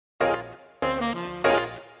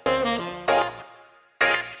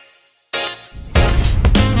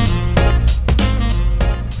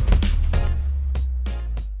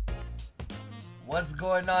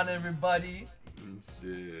going on, everybody?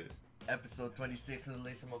 Shit. Episode 26 of the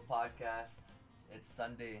Lace 'em Up podcast. It's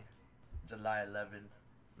Sunday, July 11th,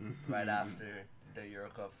 right after the Euro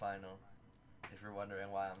Cup final. If you're wondering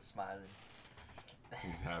why I'm smiling.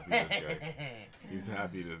 He's happy, this guy. He's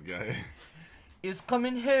happy, this guy. It's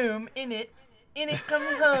coming home, innit? Innit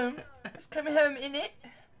coming home? It's coming home, innit?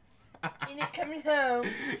 Innit coming home?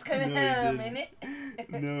 It's coming home, innit?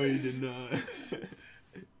 No, he did not.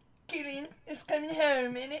 Kidding, it's coming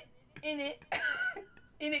home, innit? Innit?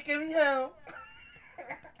 Innit coming home?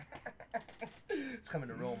 It's coming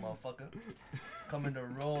to Rome, motherfucker. Coming to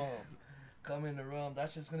Rome. Coming to Rome. That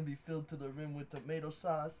shit's gonna be filled to the rim with tomato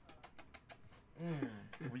sauce.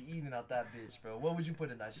 We eating out that bitch, bro. What would you put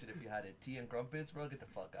in that shit if you had it? Tea and crumpets, bro? Get the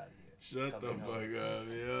fuck out of here. Shut the fuck up,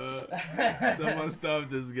 yo. Someone stop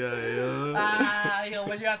this guy, yo. Yo,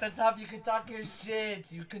 when you're at the top, you can talk your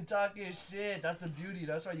shit. You can talk your shit. That's the beauty.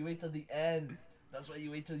 That's why you wait till the end. That's why you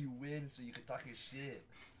wait till you win, so you can talk your shit.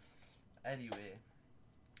 Anyway,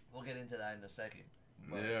 we'll get into that in a second.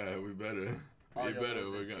 But yeah, we better. We better.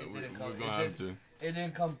 We're gonna have to. It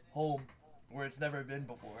didn't come home where it's never been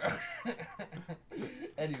before.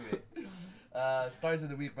 Anyway, stars of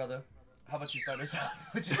the week, brother. How about you start us off?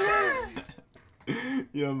 What's your star of the week?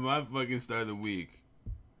 Yo, my fucking star of the week,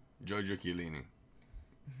 Giorgio Chiellini.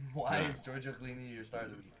 Why is Giorgio Chiellini your star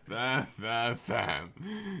of the week? Fam.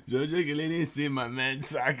 Giorgio Chiellini see my man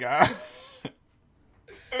Saka.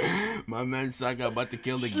 My man Saka about to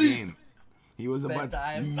kill the game. He was about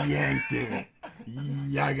to yank him.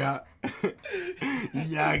 Yaga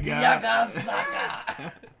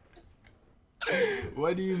Saka.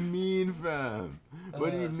 What do you mean, fam?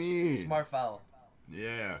 What do you mean? Smart foul.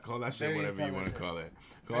 Yeah, call that shit whatever you want to call it.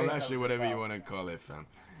 Call that shit whatever you want to call it, fam.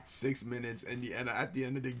 6 minutes and at the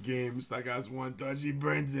end of the game, Saka's one touch, he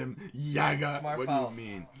burns him. Yaga. Smart what foul. Do you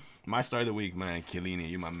mean? My star of the week, man, Chiellini,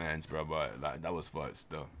 you my mans, bro, but that was fun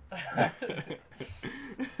still.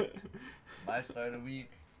 My star of the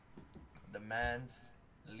week, the man's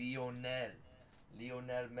Lionel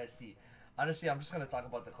Messi. Honestly, I'm just gonna talk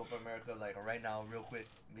about the Copa America like right now, real quick,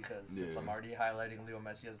 because since I'm already highlighting Leo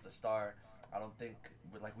Messi as the star, I don't think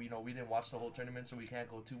we didn't watch the whole tournament, so we can't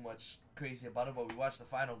go too much crazy about it. But we watched the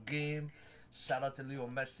final game. Shout out to Leo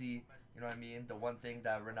Messi. You know what I mean? The one thing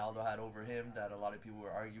that Ronaldo had over him, that a lot of people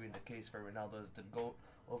were arguing the case for Ronaldo as the GOAT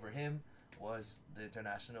over him, was the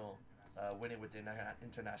international winning with the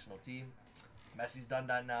international team. Messi's done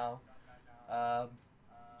that now.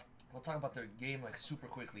 We'll talk about their game like super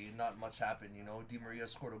quickly. Not much happened, you know. Di Maria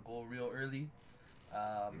scored a goal real early.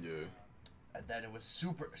 And then it was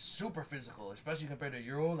super physical, especially compared to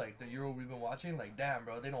Euro. Like the Euro we've been watching, like damn,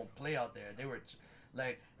 bro, they don't play out there. They were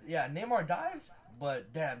like, yeah, Neymar dives,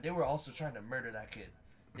 but damn, they were also trying to murder that kid.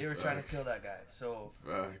 They were trying to kill that guy. So,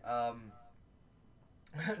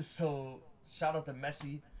 so shout out to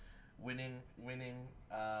Messi, winning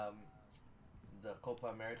the Copa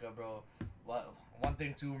America, bro. One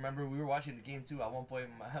thing too, remember we were watching the game too. At one point,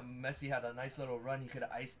 Messi had a nice little run. He could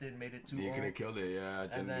have iced it, made it 2-0. He could have killed it, yeah,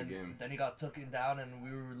 at the end of the game. Then he got taken down, and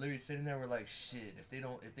we were literally sitting there. We're like, shit. If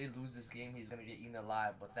they lose this game, he's gonna get eaten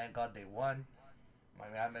alive. But thank God they won. My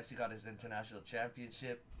man Messi got his international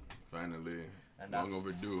championship. Finally, and long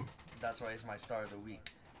overdue. That's why he's my star of the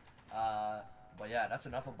week. But yeah, that's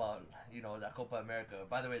enough about that Copa America.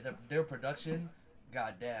 By the way, their production,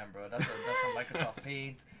 goddamn, bro, that's some Microsoft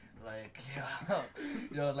Paint. Like,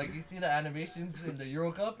 like you see the animations in the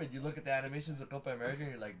Euro Cup, and you look at the animations of Copa America,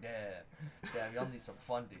 and you're like, damn, y'all need some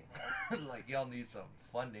funding. Like, y'all need some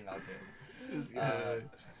funding out there.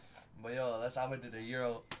 But let's hop into the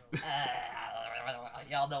Euro.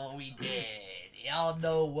 Y'all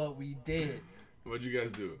know what we did. What'd you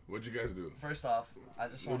guys do? First off, I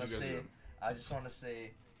just want to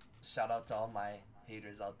say, shout out to all my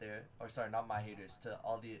haters out there. Or sorry, not my haters, to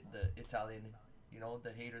all the Italian.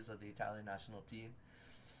 The haters of the Italian national team.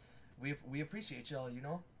 We appreciate y'all,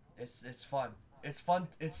 It's fun. It's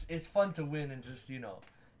fun to win and just,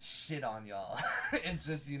 shit on y'all. It's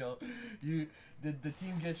just, the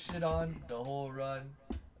team gets shit on the whole run.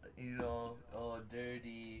 Oh,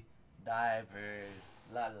 dirty, divers,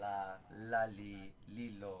 lali,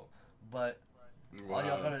 lilo. But all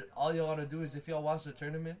y'all gotta do is, if y'all watch the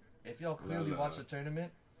tournament, if y'all clearly watch the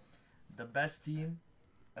tournament, the best team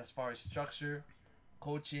as far as structure,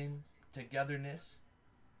 coaching, togetherness,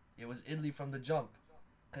 it was Italy from the jump.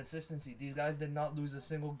 Consistency. These guys did not lose a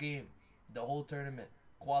single game the whole tournament.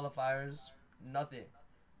 Qualifiers, nothing.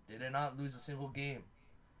 They did not lose a single game.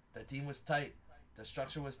 The team was tight. The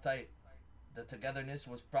structure was tight. The togetherness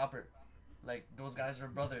was proper. Like, those guys were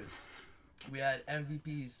brothers. We had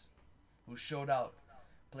MVPs who showed out.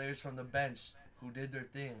 Players from the bench who did their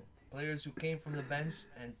thing. Players who came from the bench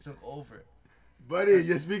and took over. Buddy,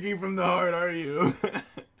 you're speaking from the heart, are you?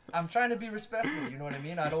 I'm trying to be respectful, you know what I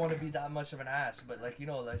mean? I don't want to be that much of an ass, but like, you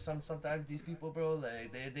know, like sometimes these people, bro,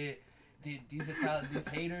 like these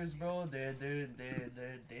haters, bro,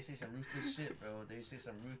 they say some ruthless shit, bro. They say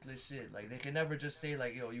some ruthless shit. Like, they can never just say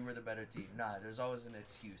like, yo, you were the better team. Nah, there's always an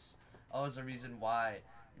excuse. Always a reason why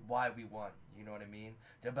we won. You know what I mean?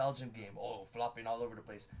 The Belgian game, flopping all over the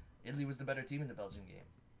place. Italy was the better team in the Belgian game.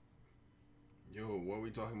 Yo, what are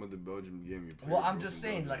we talking about the Belgium game you played? Well, I'm just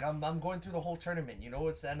saying, Belgium? Like, I'm going through the whole tournament. You know,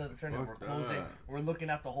 it's the end of the tournament. Fuck We're closing. that. We're looking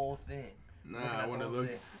at the whole thing. Nah, I want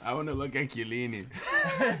to look at Chiellini.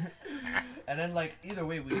 And then, like, either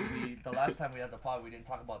way, we the last time we had the pod, we didn't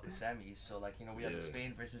talk about the semis. So, like, you know, we had the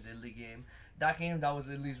Spain versus Italy game. That was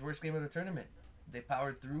Italy's worst game of the tournament. They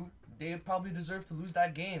powered through. They probably deserved to lose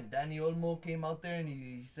that game. Danny Olmo came out there and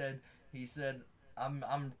he said,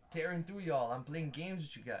 I'm tearing through y'all. I'm playing games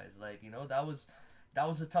with you guys. Like, you know, that was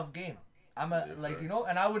a tough game. You know,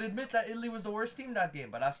 and I would admit that Italy was the worst team that game,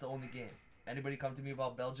 but that's the only game. Anybody come to me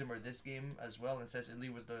about Belgium or this game as well and says Italy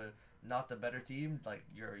was not the better team, like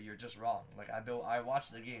you're just wrong. Like I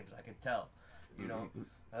watched the games, I could tell, you know,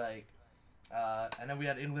 like, and then we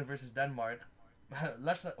had England versus Denmark.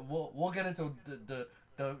 We'll get into the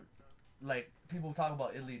like people talk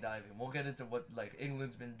about Italy diving. We'll get into what like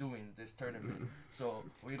England's been doing this tournament. So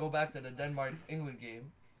we go back to the Denmark England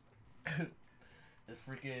game. The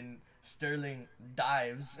freaking Sterling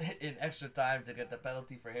dives in extra time to get the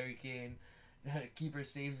penalty for Harry Kane. Keeper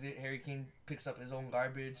saves it. Harry Kane picks up his own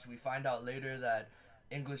garbage. We find out later that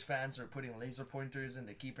English fans are putting laser pointers in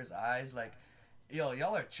the keeper's eyes. Like, yo,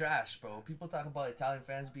 y'all are trash, bro. People talk about Italian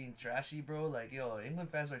fans being trashy, bro. Like, yo,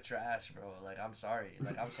 England fans are trash, bro. Like, I'm sorry.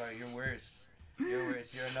 You're worse. You're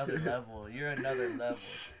worse. You're another level.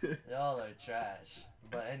 Y'all are trash.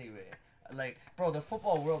 But anyway, like, bro, the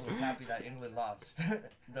football world was happy that England lost.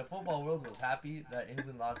 The football world was happy that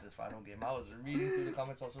England lost this final game. I was reading through the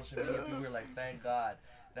comments on social media. People were like, thank God.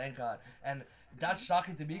 And that's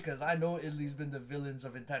shocking to me because I know Italy's been the villains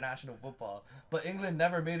of international football. But England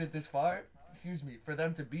never made it this far, for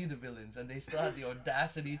them to be the villains. And they still had the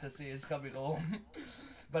audacity to say it's coming home.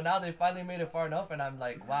 But now they finally made it far enough. And I'm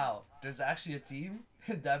like, wow, there's actually a team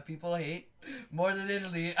that people hate more than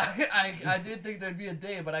Italy. I did think there'd be a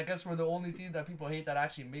day, but I guess we're the only team that people hate that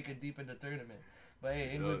actually make it deep in the tournament. But hey,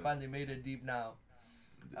 England finally made it deep now.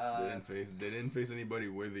 They didn't face anybody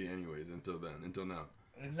worthy anyways until now.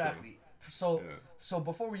 Exactly. So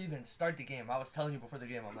before we even start the game, I was telling you before the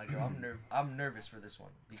game, I'm like, yo, I'm nervous for this one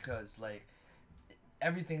because like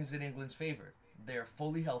everything's in England's favor. They're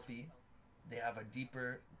fully healthy. They have a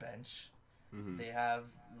deeper bench. Mm-hmm. They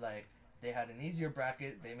had an easier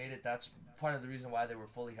bracket. They made it. That's part of the reason why they were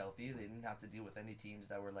fully healthy. They didn't have to deal with any teams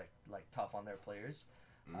that were like tough on their players.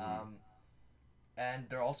 Mm-hmm. And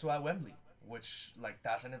they're also at Wembley, which like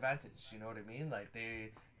that's an advantage. You know what I mean? Like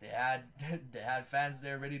they had fans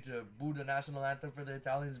there ready to boo the national anthem for the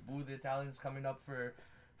Italians. Boo the Italians coming up for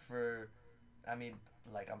I mean,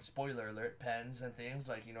 like, I'm spoiler alert, pens and things,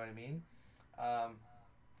 like, you know what I mean?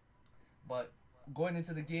 But going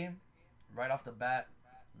into the game, right off the bat,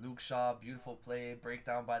 Luke Shaw, beautiful play,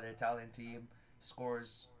 breakdown by the Italian team,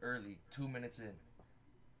 scores early, 2 minutes in.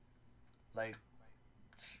 Like,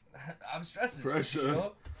 I'm stressing. Pressure. You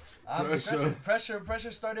know? Stressing.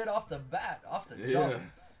 Pressure started off the bat, off the jump.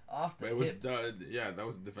 Off the hip. That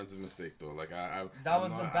was a defensive mistake though. Like that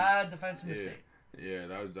was a bad defensive mistake. Yeah,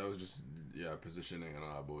 that was just positioning and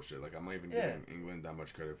all that bullshit. Like I'm not even giving England that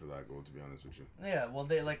much credit for that goal, to be honest with you. Yeah, well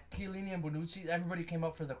they like Chiellini and Bonucci, everybody came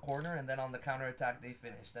up for the corner and then on the counterattack they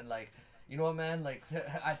finished. And like, you know what, man? Like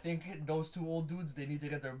I think those two old dudes, they need to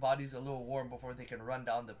get their bodies a little warm before they can run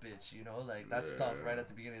down the pitch. You know, like that's tough right at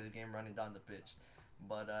the beginning of the game running down the pitch.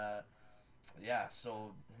 But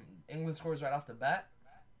so England scores right off the bat.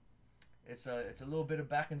 It's a little bit of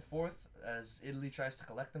back and forth as Italy tries to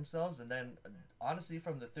collect themselves, and then honestly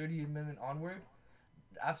from the 30th minute onward,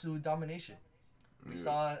 absolute domination. We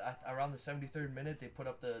saw around the 73rd minute they put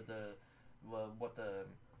up I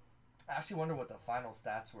actually wonder what the final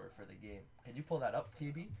stats were for the game. Can you pull that up,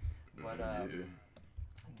 KB?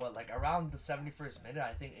 But like around the 71st minute,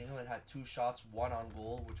 I think England had 2 shots, 1 on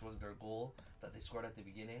goal, which was their goal that they scored at the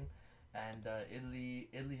beginning, and Italy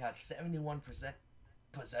had 71%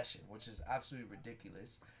 possession, which is absolutely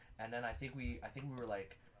ridiculous. And then I think we were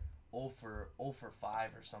like 0 for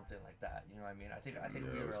 5 or something like that. You know what I mean? I think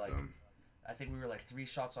we were like 3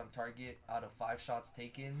 shots on target out of 5 shots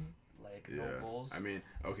taken, like no goals. I mean,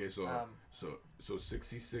 okay, so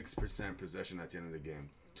 66% possession at the end of the game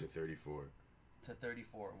to 34. to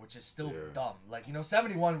 34, which is still dumb. Like,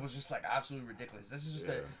 71 was just like absolutely ridiculous. This is just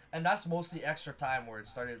and that's mostly extra time where it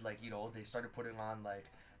started, like, they started putting on like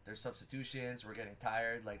their substitutions. We're getting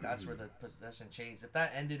tired. Like, that's where the possession changed. If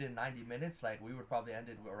that ended in 90 minutes, like, we would probably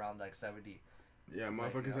ended around like 70. Yeah,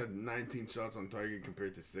 motherfuckers had 19 shots on target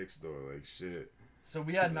compared to 6 though. Like, shit. So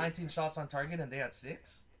we had 19 shots on target and they had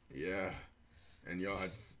 6. Yeah. And y'all had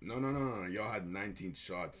no. Y'all had 19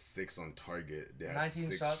 shots, 6 on target. They had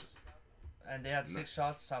 19 shots, and they had 6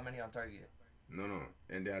 shots. How many on target? No,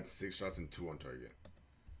 and they had 6 shots and 2 on target.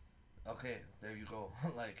 Okay, there you go.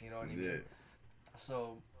 Like, you know what I mean? Yeah.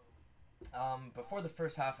 So, before the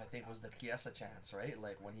first half, I think was the Chiesa chance, right?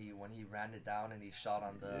 Like when he ran it down and he shot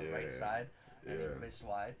on the right side and he missed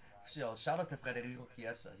wide. So, shout out to Federico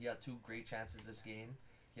Chiesa. He had 2 great chances this game.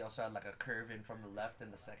 He also had like a curve in from the left in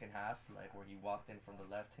the second half, like where he walked in from the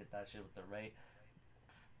left, hit that shit with the right,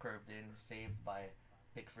 curved in, saved by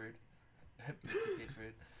Pickford.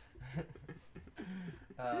 Pickford.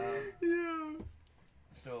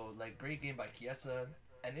 So, like, great game by Chiesa.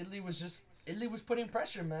 And Italy was putting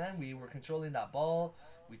pressure, man. We were controlling that ball.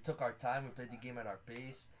 We took our time. We played the game at our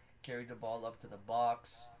pace. Carried the ball up to the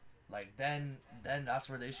box. Like, then that's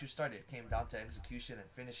where the issue started. It came down to execution and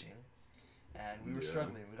finishing. And we were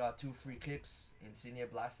struggling. We got 2 free kicks. Insigne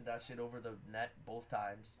blasted that shit over the net both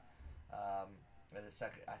times. In the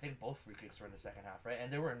second, I think both free kicks were in the second half, right?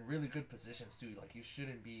 And they were in really good positions too. Like, you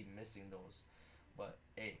shouldn't be missing those. But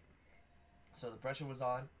hey, so the pressure was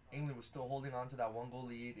on. England was still holding on to that 1-goal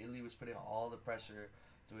lead. Italy was putting all the pressure,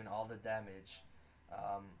 doing all the damage,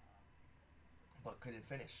 but couldn't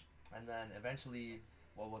finish. And then eventually,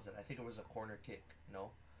 what was it? I think it was a corner kick.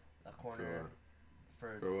 No, a corner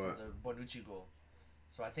for the Bonucci goal.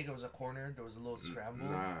 So I think it was a corner. There was a little scramble.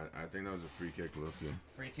 Nah, I think that was a free kick. Look, yeah.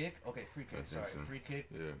 Free kick? Okay, free kick. Sorry, so. Free kick.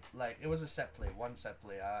 Yeah. Like, it was a set play. One set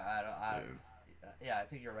play. Yeah, I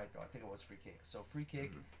think you're right though. I think it was free kick. So free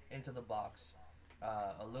kick into the box.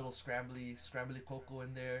 A little scrambly Coco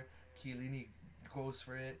in there. Chiellini goes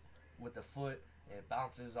for it with the foot. It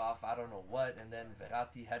bounces off, I don't know what, and then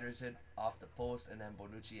Verratti headers it off the post, and then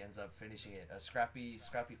Bonucci ends up finishing it. A scrappy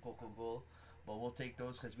Coco goal, but we'll take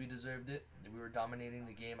those because we deserved it. We were dominating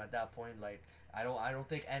the game at that point. Like, I don't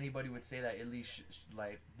think anybody would say that Italy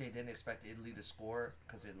like they didn't expect Italy to score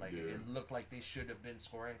because it looked like they should have been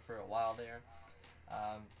scoring for a while there.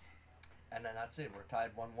 And then that's it. We're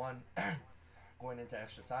tied 1-1 going into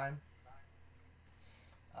extra time.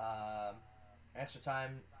 Extra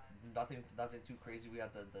time. Nothing too crazy. We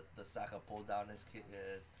had the Saka pull down as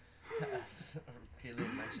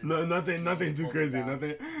Kaylee mentioned. No, nothing too crazy.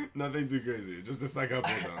 Nothing too crazy. Just the Saka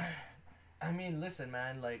pull down. I mean, listen,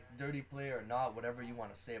 man. Like, dirty play or not, whatever you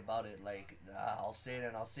want to say about it. Like, I'll say it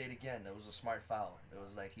and I'll say it again. It was a smart foul. It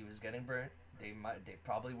was like he was getting burnt. They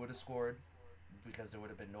probably would have scored because there would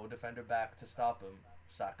have been no defender back to stop him.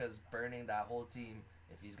 Saka's burning that whole team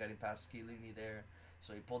if he's getting past Chiellini there.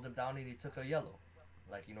 So he pulled him down and he took a yellow.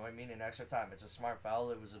 Like, you know what I mean? In extra time, it's a smart foul.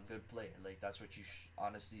 It was a good play. Like, that's what you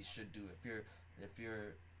honestly should do. If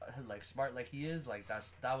you're like smart like he is, like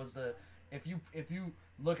that was the if you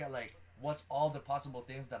look at like what's all the possible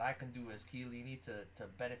things that I can do as Chiellini to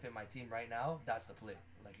benefit my team right now, that's the play.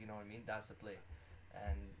 Like, you know what I mean? That's the play.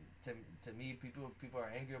 And to me, people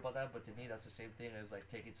are angry about that, but to me, that's the same thing as like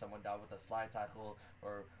taking someone down with a slide tackle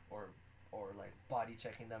or like body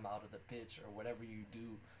checking them out of the pitch or whatever you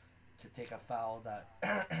do to take a foul that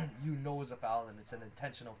you know is a foul and it's an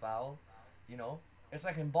intentional foul. You know, it's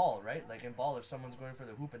like in ball, right? Like in ball, if someone's going for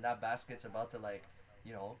the hoop and that basket's about to like,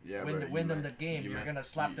 you know, win them the game, you're gonna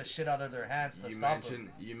slap the shit out of their hands to stop them.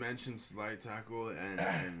 You mentioned slide tackle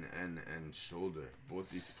and shoulder. Both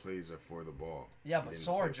these plays are for the ball. Yeah, but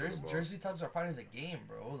so are jersey tugs are part of the game,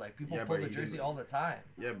 bro. Like, people pull the jersey all the time.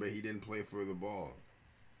 Yeah, but he didn't play for the ball.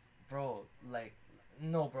 Bro, like,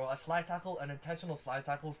 no, bro. A slide tackle, an intentional slide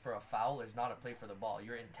tackle for a foul is not a play for the ball.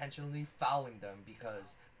 You're intentionally fouling them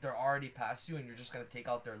because they're already past you and you're just going to take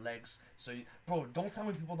out their legs. So, bro, don't tell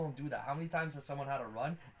me people don't do that. How many times has someone had a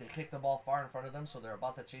run, they kick the ball far in front of them so they're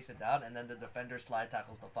about to chase it down and then the defender slide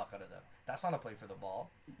tackles the fuck out of them? That's not a play for the ball.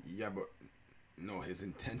 Yeah, but no, his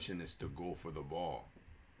intention is to go for the ball.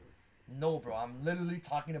 No, bro, I'm literally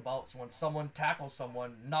talking about when someone tackles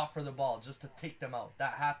someone not for the ball, just to take them out.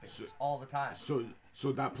 That happens all the time.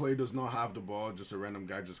 So that play does not have the ball, just a random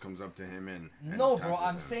guy just comes up to him and no, bro,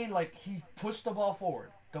 I'm saying like he pushed the ball forward.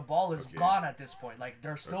 The ball is gone at this point. Like,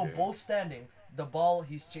 they're still both standing. The ball,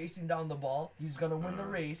 he's chasing down the ball. He's going to win the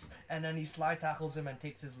race, and then he slide tackles him and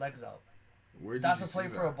takes his legs out. That's a play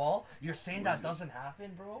for a ball. You're saying that doesn't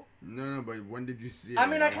happen, bro? No, but when did you see it? I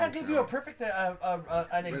mean, I can't give you a perfect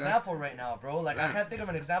an example right now, bro. Like, I can't think of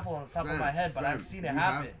an example on the top of my head, but I've seen it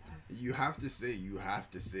happen. You have to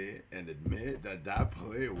say and admit that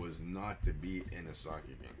play was not to be in a soccer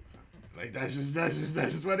game. Like, that's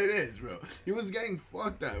just what it is, bro. He was getting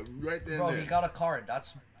fucked up right there. Bro, he got a card.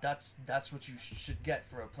 That's what you should get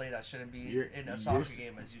for a play that shouldn't be in a soccer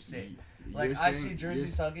game, as you say. Like, I see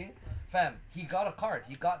jersey tugging. Fam, he got a card.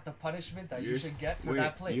 He got the punishment that you should get for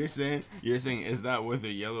that play. You're saying is that worth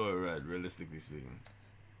a yellow or red, realistically speaking?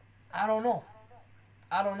 I don't know.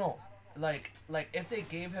 Like if they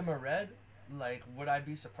gave him a red, like, would I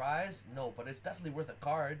be surprised? No, but it's definitely worth a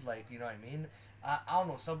card. Like, you know what I mean? I don't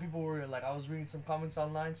know. Some people were like, I was reading some comments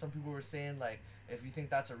online. Some people were saying like, if you think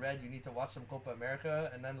that's a red, you need to watch some Copa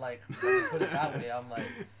America. And then like, when you put it that way, I'm like,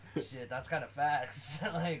 shit, that's kind of facts.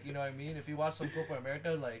 Like, you know what I mean? If you watch some Copa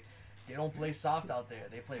America, like, they don't play soft out there.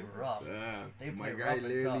 They play rough. Yeah. They play my guy rough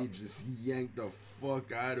literally just yanked the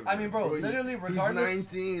fuck out of him. I mean, bro, literally,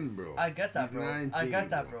 regardless. He's 19, bro. I get that, bro. 19, I get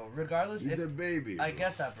that, bro. Regardless. He's a baby. Bro. I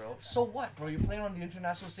get that, bro. So what, bro? You're playing on the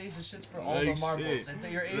international stage. This shit's for all the marbles. And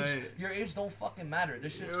your age don't fucking matter.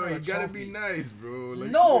 This shit's for a trophy. You gotta be nice, bro. Like,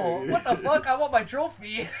 no, what the fuck? I want my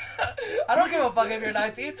trophy. I don't give a fuck if you're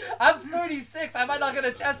 19. I'm 36. I might not get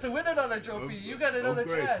a chance to win another trophy. You got another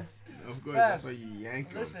chance. Of course, that's why you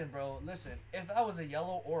yank him. Listen, bro, if that was a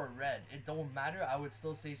yellow or a red, it don't matter. I would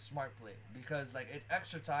still say smart play because like it's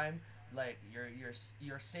extra time. Like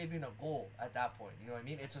you're saving a goal at that point. You know what I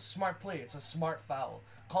mean? It's a smart play. It's a smart foul.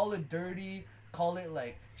 Call it dirty. Call it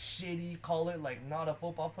like shitty. Call it like not a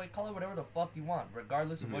football play. Call it whatever the fuck you want.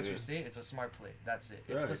 Regardless of what you say, it's a smart play. That's it.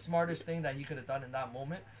 It's the smartest thing that he could have done in that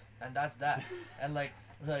moment, and that's that. And like.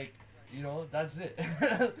 You know, that's it.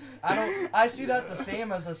 I see that the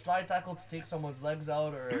same as a slide tackle to take someone's legs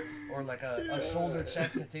out or like a shoulder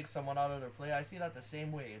check to take someone out of their play. I see that the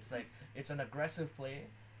same way. It's like, it's an aggressive play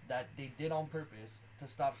that they did on purpose to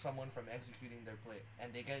stop someone from executing their play.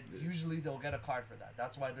 And usually they'll get a card for that.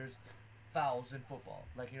 That's why there's fouls in football.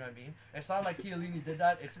 Like, you know what I mean? It's not like Chiellini did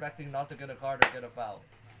that expecting not to get a card or get a foul.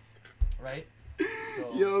 Right?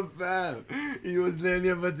 So, yo, fam, he was literally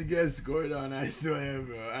about to get scored on. I swear,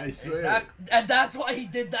 bro. I swear. Exactly. And that's why he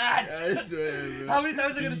did that. I swear, bro. How many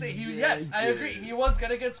times are you gonna say yes? I agree. He was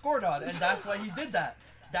gonna get scored on, and that's why he did that.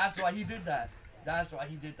 That's why he did that. That's why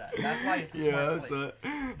it's a smart play.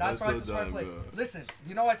 That's why it's a smart play. Bro. Listen,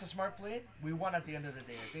 you know why it's a smart play? We won at the end of the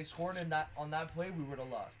day. If they scored on that play, we would have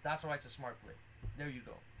lost. That's why it's a smart play. There you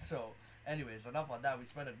go. So, anyways, enough on that. We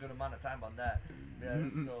spent a good amount of time on that. Yeah,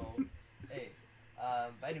 so, hey.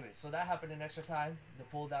 But anyways, so that happened in extra time. The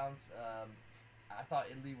pull downs. I thought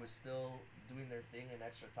Italy was still doing their thing in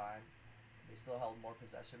extra time. They still held more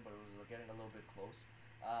possession, but it was getting a little bit close.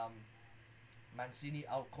 Mancini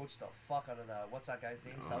outcoached the fuck out of what's that guy's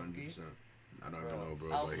name? Southgate. I don't even know,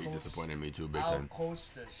 bro. But he disappointed me too big time.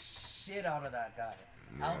 Outcoached the shit out of that guy.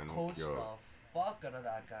 Outcoached the fuck out of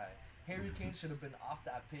that guy. Harry Kane should have been off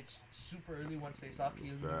that pitch super early once they saw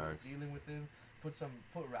Chiellini was dealing with him.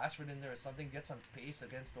 Put Rashford in there or something. Get some pace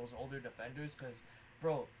against those older defenders. Cause,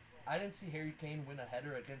 bro, I didn't see Harry Kane win a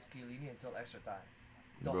header against Chiellini until extra time.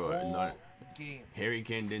 The whole game. Harry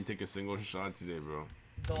Kane didn't take a single shot today, bro.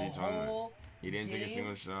 He didn't take a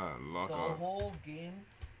single shot. The whole game.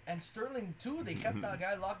 And Sterling too. They kept that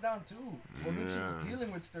guy locked down too. Bonucci was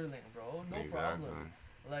dealing with Sterling, bro. No problem.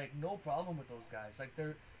 Like, no problem with those guys. Like,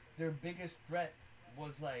 their biggest threat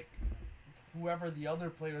was like whoever the other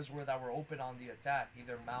players were that were open on the attack,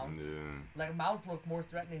 either Mount. Yeah. Like, Mount looked more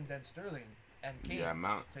threatening than Sterling and Kane. Yeah,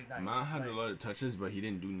 Mount had a lot of touches, but he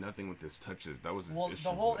didn't do nothing with his touches. That was his issue. The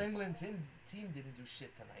whole England team didn't do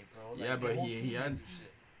shit tonight, bro. Like, yeah, but he had.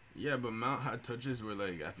 Yeah, but Mount had touches where,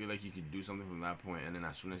 like, I feel like he could do something from that point, and then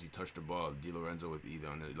as soon as he touched the ball, Di Lorenzo with either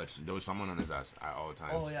on it, like, there was someone on his ass at all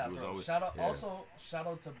times. Oh yeah, bro. Shout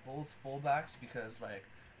out to both fullbacks because, like,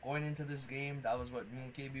 going into this game, that was what me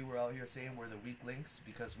and KB were out here saying were the weak links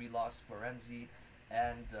because we lost Florenzi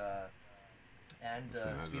and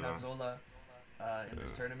Spinazzola in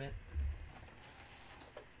this tournament,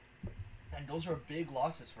 and those were big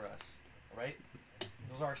losses for us, right?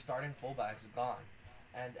 Those are our starting fullbacks gone,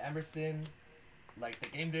 and Emerson, like, the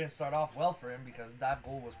game didn't start off well for him because that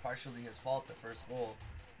goal was partially his fault, the first goal.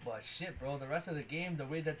 But shit, bro, the rest of the game, the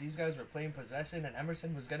way that these guys were playing possession and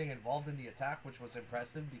Emerson was getting involved in the attack, which was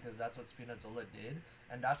impressive because that's what Spinazzola did.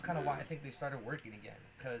 And that's kind of why I think they started working again.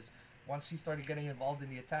 Because once he started getting involved in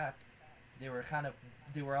the attack, they were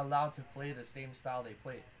allowed to play the same style they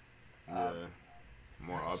played.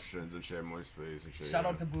 more options and share more space and shit. Shout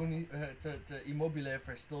out to to Immobile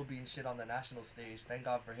for still being shit on the national stage. Thank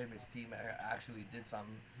God for him. His team actually did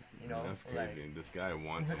something. You know, that's crazy. This guy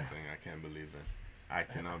won something. I can't believe it. I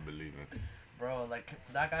cannot believe it. Bro, like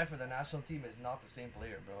that guy for the national team is not the same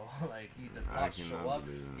player, bro. Like he does not show up.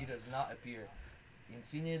 He does not appear.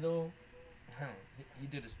 Insigne though, he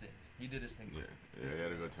did his thing. He did his thing. Yeah, he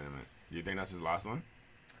had a good tournament. Do you think that's his last one?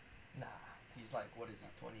 Nah, he's like, what is he,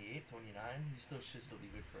 28, 29? He should still be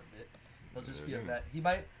good for a bit. He'll just be a vet. He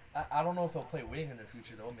might, I don't know if he'll play wing in the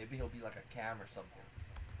future though. Maybe he'll be like a cam or something.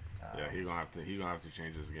 Yeah, he gonna have to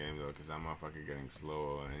change his game though, cause that motherfucker getting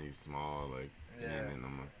slow and he's small. Like,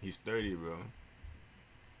 he's 30, bro.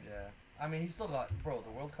 Yeah, I mean he's still got, bro.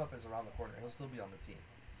 The World Cup is around the corner. He'll still be on the team.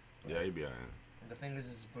 But yeah, he'll be alright. The thing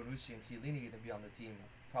is Bonucci and Chiellini gonna be on the team.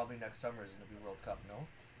 Probably next summer is gonna be World Cup, no?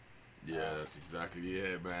 Yeah, that's exactly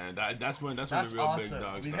it, man. That's when the real awesome. big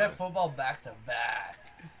dogs. We get football back to back.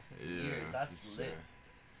 Yeah, years. That's lit. Sure.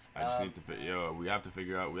 I just need to we have to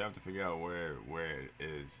figure out where it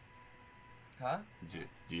is. Huh? Do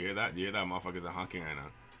you hear that? Do you hear that? Motherfuckers are honking right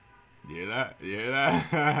now. Do you hear that? Do you hear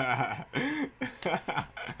that?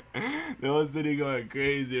 The whole city going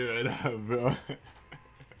crazy right now, bro.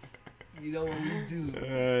 You know what we do.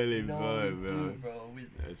 Holy you know boy, what we bro. do, bro.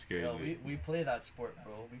 That's crazy. Yo, we play that sport,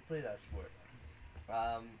 bro. We play that sport.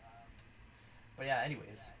 But yeah,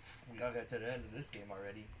 anyways, we gotta get to the end of this game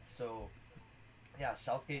already. So, yeah,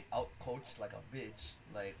 Southgate out-coached like a bitch.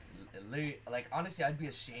 Like honestly, I'd be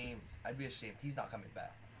ashamed. He's not coming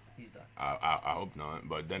back. He's done. I hope not.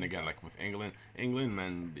 But then again, like with England,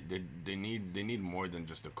 man, they need more than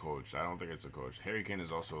just a coach. I don't think it's a coach. Harry Kane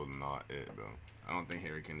is also not it, bro. I don't think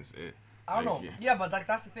Harry Kane is it. I don't know. Yeah, but like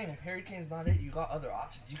that's the thing. If Harry Kane's not it, you got other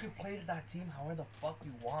options. You could play that team however the fuck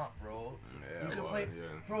you want, bro. Yeah, you can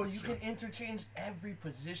bro. You can interchange every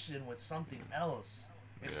position with something else,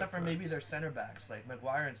 except for maybe their center backs like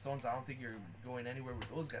McGuire and Stones. I don't think you're going anywhere with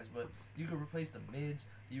those guys. But you could replace the mids.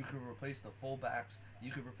 You could replace the fullbacks.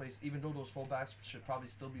 You could replace, even though those fullbacks should probably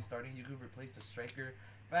still be starting. You could replace the striker.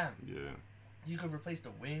 Bam. Yeah. You could replace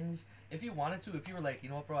the wings if you wanted to. If you were like, you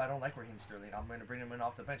know what, bro, I don't like Raheem Sterling. I'm gonna bring him in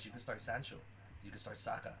off the bench. You could start Sancho. You could start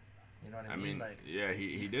Saka. You know what I mean? Like, yeah,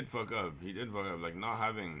 he did fuck up. He did fuck up. Like not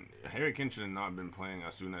having Harry Kane should have not been playing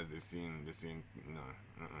as soon as they seen. No.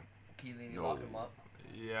 Chiellini locked him up.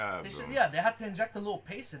 Yeah, they had to inject a little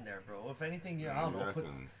pace in there, bro. If anything, I don't know.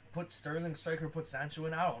 Put Sterling striker, put Sancho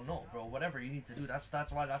in. I don't know, bro. Whatever you need to do. That's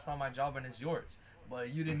why that's not my job and it's yours.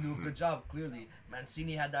 But you didn't do a good job, clearly.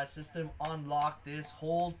 Mancini had that system on lock this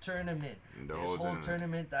whole tournament. This whole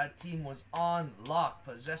tournament, that team was on lock.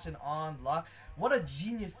 Possession on lock. What a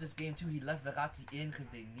genius this game, too. He left Verratti in because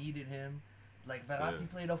they needed him. Like, Verratti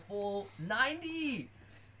played a full 90.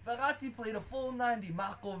 Verratti played a full 90.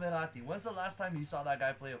 Marco Verratti. When's the last time you saw that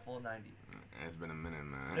guy play a full 90? It's been a minute,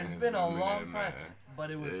 man. It's been a long time. But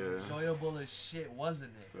it was enjoyable as shit,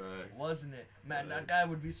 wasn't it? Fact. Wasn't it? Man, that guy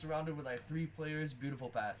would be surrounded with like 3 players. Beautiful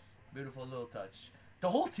pass. Beautiful little touch. The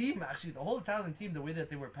whole team, actually, the whole Italian team, the way that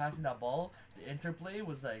they were passing that ball, the interplay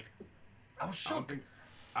was like, I was shook.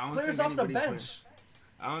 Players off the bench.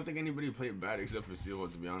 I don't think anybody played bad except for Silva,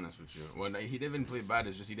 to be honest with you. Well, he didn't play bad.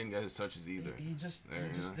 It's just he didn't get his touches either. He just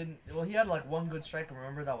didn't. Well, he had like one good striker.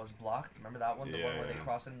 Remember that was blocked. Remember that one, the one where they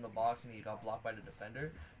crossed it in the box and he got blocked by the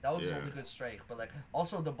defender. That was his only good strike. But like,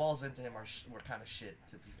 also the balls into him were kind of shit.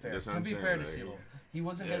 To be fair, to Silva, he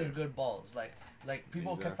wasn't getting good balls. Like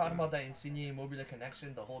people kept talking about that Insigne Immobile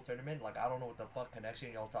connection the whole tournament. Like I don't know what the fuck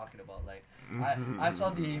connection y'all talking about. Like I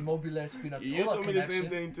saw the Immobile Spinazzola connection. You told me the same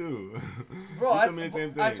thing too, bro.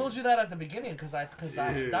 I told you that at the beginning because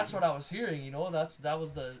that's what I was hearing. You know, that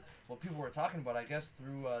was what people were talking about. I guess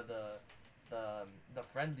through the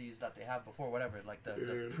friendlies that they have before, whatever, like the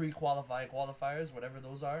qualifiers, whatever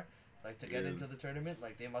those are, like to get into the tournament.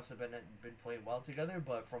 Like they must have been playing well together.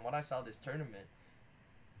 But from what I saw this tournament,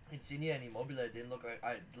 Insigne and Immobile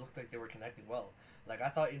looked like they were connecting well. Like I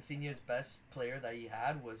thought Insigne's best player that he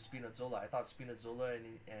had was Spinazzola. I thought Spinazzola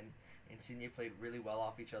and Insigne played really well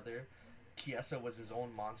off each other. Chiesa was his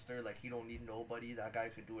own monster. Like he don't need nobody. That guy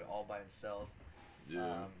could do it all by himself.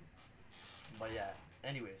 Yeah. But yeah.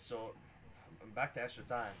 Anyway, so back to extra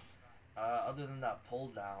time. Other than that pull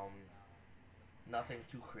down, nothing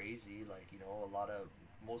too crazy. Like a lot of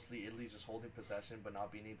mostly Italy just holding possession but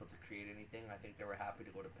not being able to create anything. I think they were happy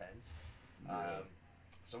to go to pens.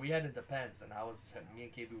 So we headed to pens, and me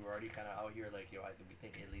and KB were already kind of out here like, I think we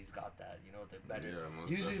think Italy's got that. The better.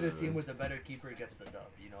 Usually the team with the better keeper gets the dub.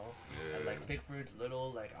 And like Pickford's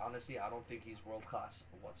little. Like honestly, I don't think he's world class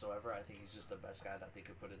whatsoever. I think he's just the best guy that they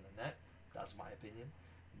could put in the net. That's my opinion.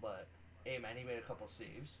 But hey, man, he made a couple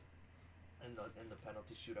saves. in the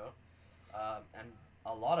penalty shootout, and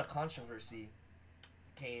a lot of controversy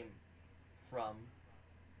came from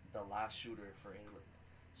the last shooter for England.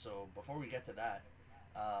 So before we get to that,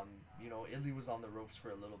 Italy was on the ropes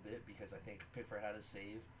for a little bit because I think Pickford had a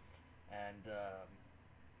save, and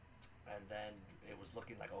then it was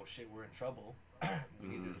looking like, oh shit, we're in trouble. We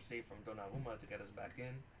needed a save from Donnarumma to get us back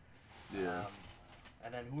in. Yeah.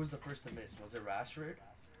 And then who was the first to miss? Was it Rashford?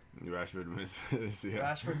 Rashford missed. Yeah.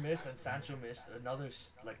 Rashford missed and Sancho missed.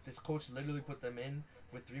 This coach literally put them in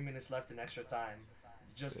with 3 minutes left in extra time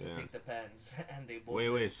just to take the pens, and they both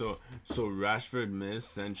missed. So Rashford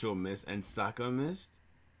missed, Sancho missed, and Saka missed?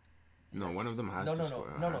 No, one of them had to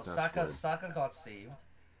score. No. Saka got saved.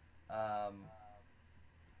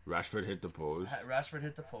 Rashford hit the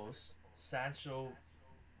post. Sancho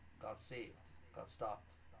got saved. Got stopped.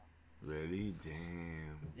 Really?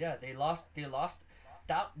 Damn. Yeah, they lost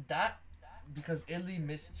that because Italy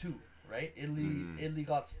missed 2, right? Italy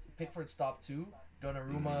got Pickford stopped 2.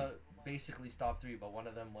 Donnarumma basically stopped 3, but one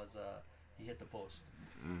of them was he hit the post.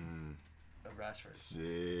 Rashford.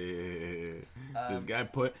 Shit. This guy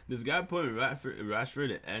put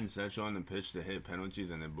Rashford and Sancho on the pitch to hit penalties,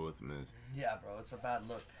 and they both missed. Yeah, bro, it's a bad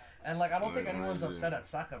look. And I don't think anyone's upset at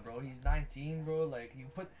Saka, bro. He's 19, bro.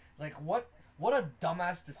 What a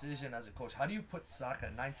dumbass decision as a coach. How do you put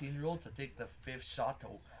Saka, 19-year-old, to take the 5th shot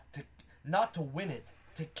to not to win it,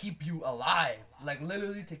 to keep you alive,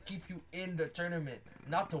 literally to keep you in the tournament,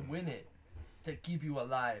 not to win it, to keep you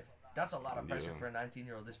alive. That's a lot of pressure for a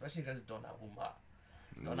 19-year-old, especially against Donnarumma.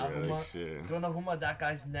 Donnarumma, that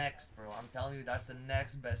guy's next, bro. I'm telling you, that's the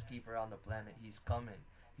next best keeper on the planet. He's coming.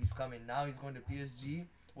 Now he's going to PSG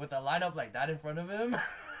with a lineup like that in front of him.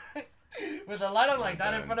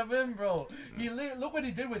 Bro. Look what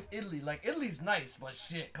he did with Italy. Italy's nice, but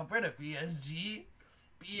shit, compared to PSG.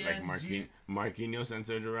 Like Marquinhos and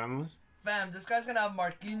Sergio Ramos? Fam, this guy's gonna have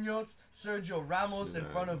Marquinhos, Sergio Ramos in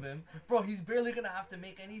front of him. Bro, he's barely gonna have to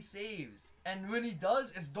make any saves. And when he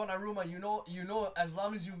does, it's Donnarumma. You know, as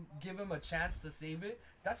long as you give him a chance to save it.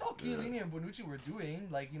 That's all Chiellini and Bonucci were doing.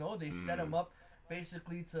 They set him up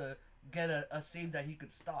basically to get a save that he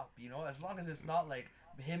could stop. As long as it's not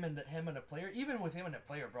him and a player. Even with him and a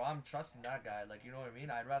player, bro, I'm trusting that guy. You know what I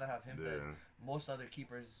mean? I'd rather have him than most other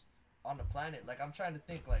keepers on the planet. I'm trying to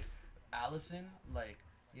think, Alisson,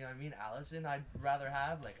 you know what I mean? Alisson, I'd rather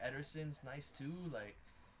have. Ederson's nice too.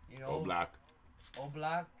 Oblak.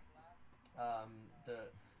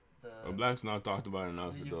 Oblak's not talked about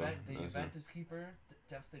enough. The Juventus keeper,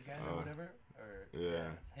 Stegen or whatever.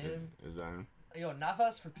 Him. Is that him? Yo,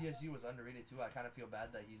 Navas for PSG was underrated too. I kind of feel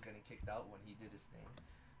bad that he's getting kicked out when he did his thing.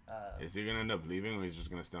 Is he gonna end up leaving, or he's just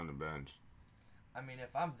gonna stay on the bench? I mean,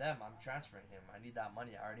 if I'm them, I'm transferring him. I need that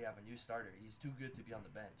money. I already have a new starter. He's too good to be on the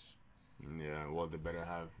bench. Yeah, well, they better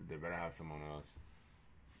have someone else.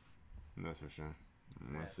 That's for sure.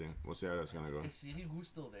 We'll see how that's gonna go. Is Sirigu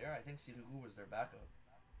still there? I think Sirigu was their backup.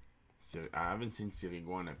 I haven't seen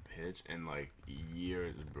Sirigu on a pitch in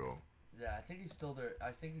years, bro. Yeah, I think he's still there.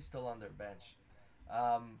 I think he's still on their bench.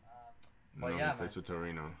 But he plays with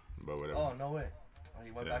Torino, but whatever. Oh, no way. Oh,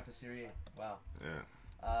 he went back to Serie A. Wow.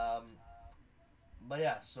 Yeah. But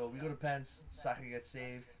yeah, so we go to pens. Saka gets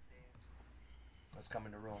saved. That's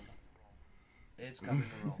coming to Rome. It's coming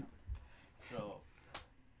to Rome. So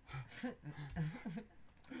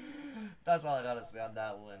that's all I gotta say on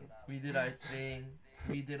that one. We did our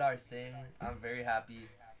thing. I'm very happy.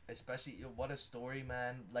 Especially, what a story,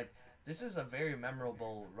 man. This is a very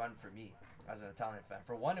memorable run for me as an Italian fan.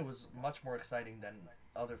 For one, it was much more exciting than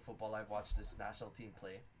other football I've watched this national team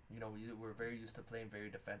play. We're very used to playing very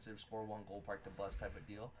defensive, score 1 goal, park the bus type of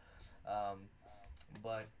deal.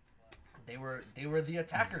 But they were the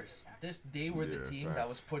attackers. They were the team that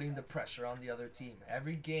was putting the pressure on the other team.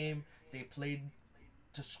 Every game they played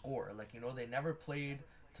to score. They never played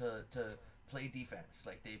to play defense.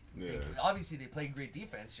 They obviously they play great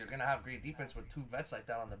defense. You're gonna have great defense with 2 vets like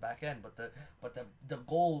that on the back end. But the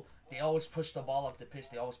goal, they always push the ball up the pitch.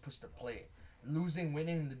 They always push the play. Losing,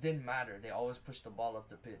 winning, it didn't matter. They always pushed the ball up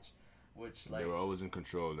the pitch. Which they were always in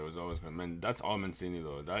control. There was always that's all Mancini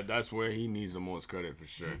though. That's where he needs the most credit for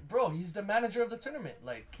sure. Bro, he's the manager of the tournament.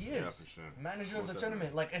 He is. Yeah, for sure. Manager of the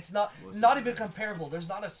tournament. It's not even comparable. There's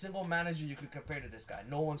not a single manager you could compare to this guy.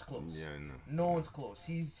 No one's close. Yeah, no one's close.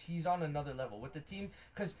 He's on another level with the team.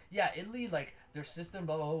 Cause Italy, their system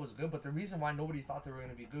blah blah blah was good, but the reason why nobody thought they were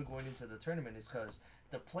gonna be good going into the tournament is because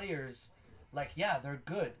the players, they're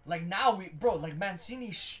good. Now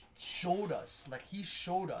Mancini showed us. He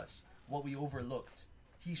showed us what we overlooked.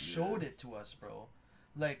 He showed it to us, bro.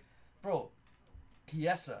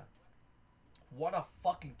 Chiesa, What a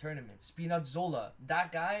fucking tournament. Spinazzola,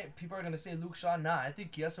 that guy, people are going to say Luke Shaw. Nah, I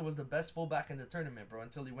think Chiesa was the best fullback in the tournament, bro,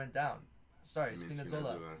 until he went down. Sorry,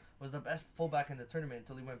 Spinazzola was the best fullback in the tournament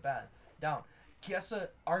until he went down. Chiesa,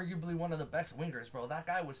 arguably one of the best wingers, bro. That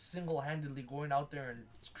guy was single-handedly going out there and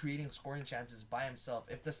creating scoring chances by himself.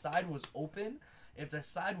 If the side was open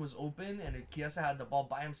and if Chiesa had the ball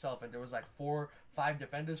by himself and there was like 4-5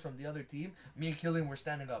 defenders from the other team, me and Killian were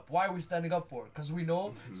standing up. Why are we standing up for? Because we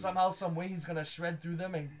know somehow, some way he's gonna shred through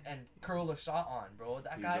them and curl a shot on, bro.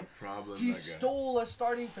 That guy, he stole a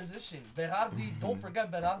starting position. Berardi, don't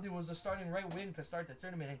forget, Berardi was the starting right wing to start the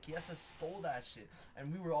tournament, and Chiesa stole that shit.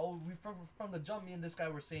 And from the jump, me and this guy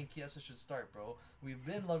were saying Chiesa should start, bro. We've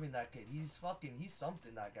been loving that kid. He's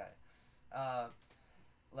something, that guy.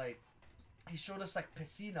 He showed us like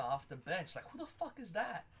Pessina off the bench. Like, who the fuck is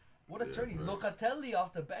that? What a turn! Locatelli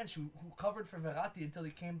off the bench who covered for Verratti until he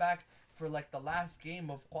came back for like the last game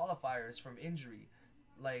of qualifiers from injury.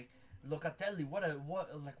 Like Locatelli, what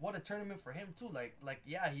a tournament for him too. Like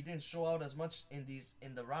yeah, he didn't show out as much in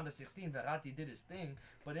the round of 16. Verratti did his thing,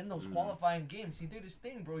 but in those qualifying games, he did his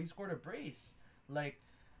thing, bro. He scored a brace. Like,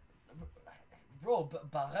 bro,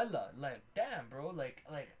 Barella, like damn, bro, like.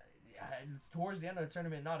 Towards the end of the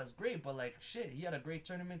tournament, not as great, but like shit, he had a great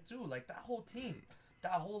tournament too. Like that whole team,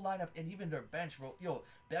 that whole lineup, and even their bench, bro. Yo,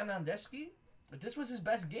 Bernardeschi, this was his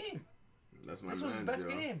best game. This was his best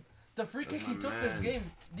game. The free kick he took this game,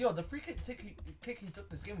 the free kick he took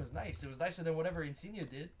this game was nice. It was nicer than whatever Insigne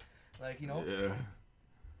did. Like, you know. Yeah.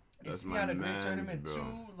 Insigne had a great tournament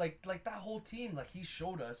too. Like that whole team, like he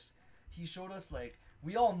showed us like.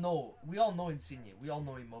 We all know Insigne, we all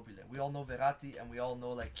know Immobile, we all know Verratti, and we all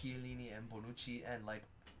know like Chiellini and Bonucci, and like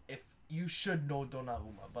if you should know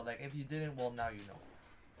Donnarumma, but like if you didn't, well now you know.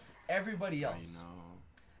 Everybody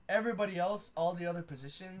else, all the other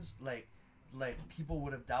positions, like people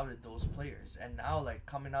would have doubted those players, and now like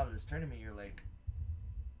coming out of this tournament, you're like,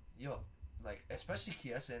 yo, like especially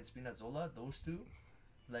Chiesa and Spinazzola, those two,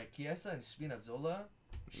 like Chiesa and Spinazzola.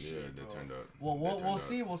 Shit, they turned out. Well, we'll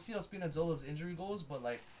see how Spinazzola's injury goes, but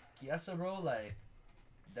like Chiesa, bro, like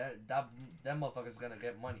that motherfucker's gonna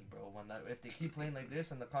get money, bro. If they keep playing like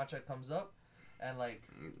this and the contract comes up, and like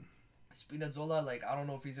Spinazzola, like I don't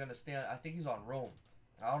know if he's gonna stay. I think he's on Rome.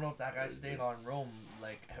 I don't know if that guy's staying on Rome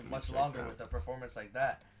like much longer with a performance like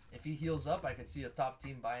that. If he heals up, I could see a top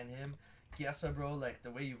team buying him. Chiesa, bro, like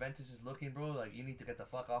the way Juventus is looking, bro, like you need to get the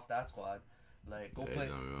fuck off that squad. Like, go play.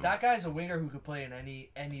 That guy's a winger who could play in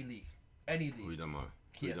any league. Any league. Who you talking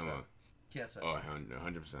about? Chiesa. Oh,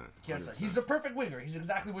 100%. Chiesa. He's the perfect winger. He's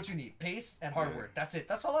exactly what you need. Pace and hard work. That's it.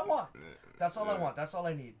 That's all I want. That's all I want. That's all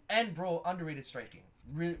I need. And, bro, underrated striking.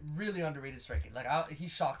 Really underrated striking. Like, he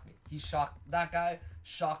shocked me. That guy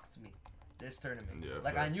shocked me this tournament. Yeah,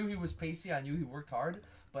 like, I knew he was pacey. I knew he worked hard.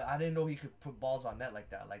 But I didn't know he could put balls on net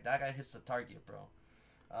like that. Like, that guy hits the target, bro.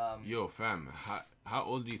 Yo, fam, how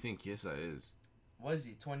old do you think Chiesa is? What is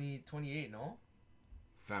he, 28, no?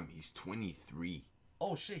 Fam, he's 23.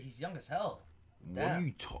 Oh, shit, he's young as hell. Damn. What are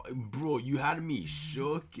you talking? Bro, you had me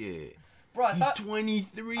shook it. Bro, he's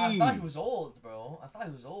 23. I thought he was old, bro. I thought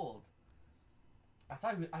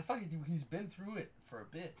he's been through it for a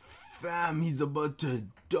bit. Fam, he's about to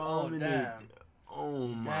dominate. Oh,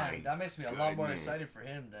 my Damn, that makes me a lot more excited for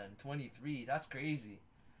him than 23. That's crazy.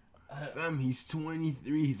 Fam, he's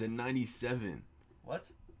 23. He's a 97. What?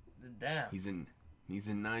 Damn. He's in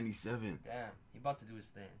 97. Damn. He about to do his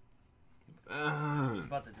thing.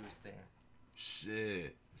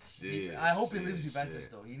 Shit. I hope he leaves Juventus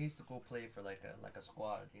though. He needs to go play for like a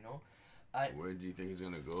squad, you know? Where do you think he's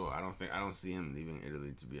gonna go? I don't see him leaving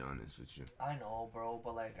Italy, to be honest with you. I know, bro,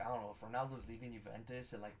 but like I don't know. If Ronaldo's leaving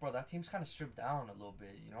Juventus, and like, bro, that team's kind of stripped down a little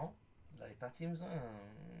bit, you know? Like that team's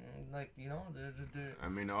like, you know, they're I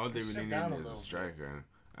mean, all they really need is a striker.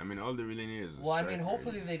 I mean, all they really need is a striker. Well, I mean,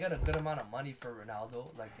 hopefully they get a good amount of money for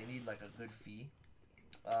Ronaldo. Like they need like a good fee.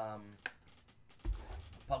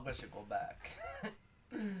 Pogba should go back.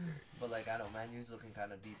 But like I don't know, Man U's looking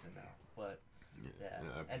kind of decent now. But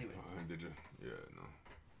yeah. Anyway. Did you? Yeah, no.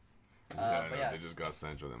 But yeah, they just got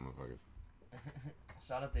Sancho, them motherfuckers.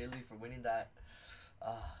 Shout out to Italy for winning that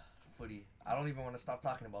footy. I don't even want to stop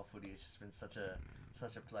talking about footy. It's just been such a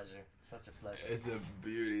pleasure. Such a pleasure. It's a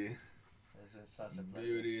beauty. It's been such a pleasure.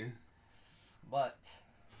 Beauty. But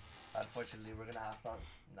unfortunately, we're gonna have to.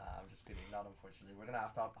 Nah, I'm just kidding. Not unfortunately, we're gonna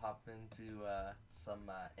have to hop into some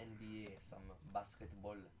NBA, some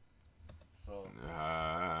basketball. So,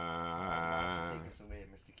 why don't you take us away,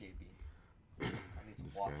 Mr. KB? I need some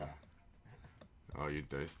water. Oh, you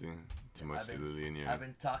thirsty? Too much Italy in you. I've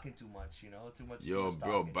been talking too much, you know, too much. Yo,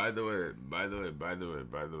 bro. By the way,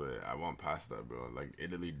 I want pasta, bro. Like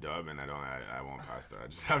Italy dub, and I want pasta. I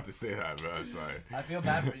just have to say that, bro. I'm sorry. I feel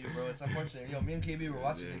bad for you, bro. It's unfortunate. Yo, me and KB were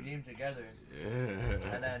watching the game together. Yeah.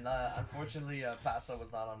 And then, unfortunately, pasta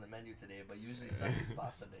was not on the menu today, but usually Sunday's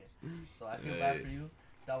pasta day. So I feel bad for you.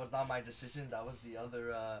 That was not my decision. That was the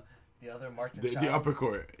other Martin Child. The upper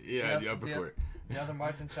court. Yeah, the upper court. The other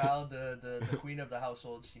Martin Child, the queen of the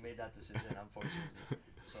household, she made that decision, unfortunately.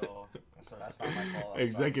 So that's not my fault.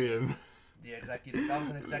 Executive. The executive. That was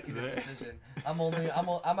an executive decision.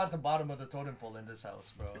 I'm at the bottom of the totem pole in this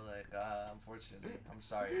house, bro. Like, unfortunately, I'm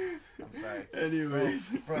sorry. Anyways,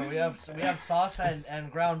 bro, we have sauce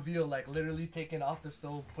and ground veal, like literally taken off the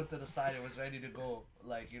stove, put to the side. It was ready to go.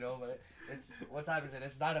 Like, you know, but it's, what time is it?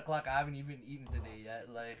 It's 9 o'clock. I haven't even eaten today yet.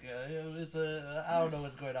 Like, I don't know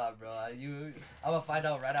what's going on, bro. I'm gonna find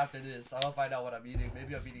out right after this. I'm gonna find out what I'm eating.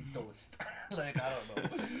 Maybe I'm eating toast. Like, I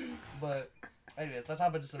don't know. But anyways, let's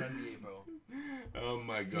hop into some NBA, bro. Oh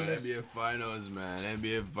my god, NBA Finals,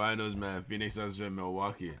 man. Phoenix Suns and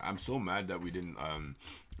Milwaukee. I'm so mad that we didn't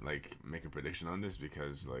like make a prediction on this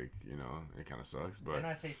because, like, you know, it kind of sucks. But didn't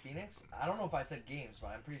I say Phoenix? I don't know if I said games, but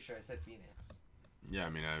I'm pretty sure I said Phoenix. Yeah, I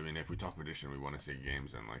mean, if we talk prediction, we want to say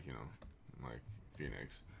games and, like, you know, like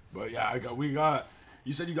Phoenix. But yeah,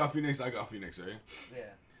 you said you got Phoenix, I got Phoenix, right?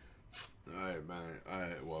 Yeah. Alright, man.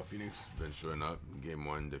 Alright, well, Phoenix been showing up. Game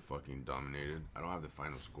 1, they fucking dominated. I don't have the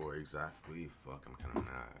final score exactly. Fuck, I'm kind of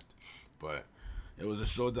mad. But it was a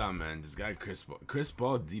showdown, man. This guy, Chris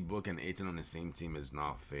Paul, D-Book, and Ayton on the same team is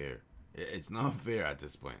not fair. It's not fair at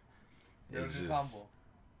this point. It's just combo.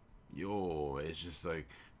 Yo, it's just like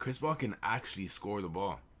Chris Paul can actually score the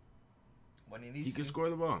ball. When he needs to. He can score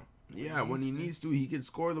the ball. Yeah, when he needs to, he can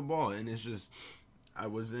score the ball. And it's just, I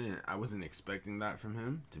wasn't expecting that from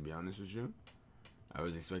him, to be honest with you. I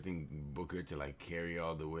was expecting Booker to, like, carry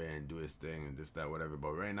all the way and do his thing and this, that, whatever.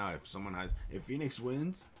 But right now, if Phoenix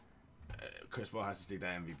wins, Chris Paul has to take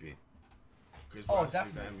that MVP.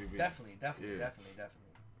 Definitely.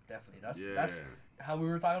 That's how we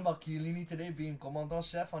were talking about Chiellini today being commandant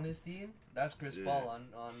chef on his team. That's Chris Paul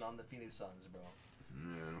on the Phoenix Suns, bro.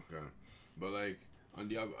 Yeah, okay. But, like, on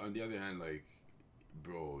the other hand, like,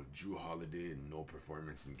 bro, Drew Holiday, no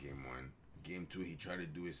performance in Game 1. Game 2, he tried to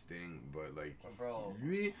do his thing, but, like, bro,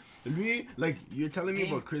 like, you're telling me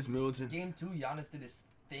about Chris Middleton. Game 2, Giannis did his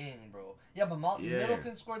thing, bro. Yeah, but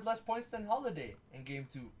Middleton scored less points than Holiday in Game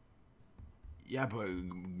 2. Yeah, but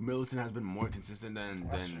Middleton has been more consistent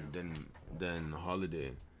than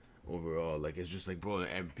Holiday overall. Like, it's just like, bro,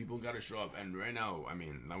 and people gotta show up. And right now, I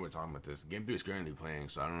mean, now we're talking about this. Game 3 is currently playing,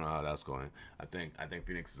 so I don't know how that's going. I think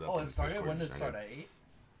Phoenix is up. Oh, it started? When did it start? At 8?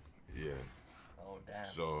 Yeah. Oh, damn.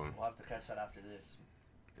 So we'll have to catch that after this.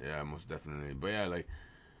 Yeah, most definitely. But yeah, like,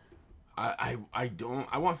 I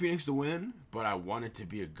want Phoenix to win, but I want it to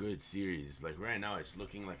be a good series. Like, right now, it's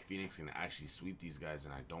looking like Phoenix can actually sweep these guys,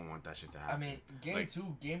 and I don't want that shit to happen. I mean,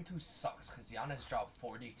 Game 2 sucks because Giannis dropped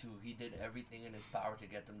 42. He did everything in his power to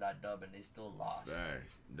get them that dub, and they still lost.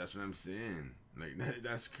 That's what I'm saying. Like,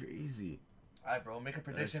 that's crazy. All right, bro. Make a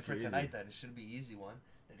prediction for tonight, then. It should be an easy one.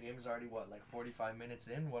 The game is already, like 45 minutes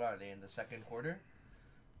in? What are they, in the second quarter?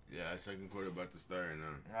 Yeah, second quarter about to start right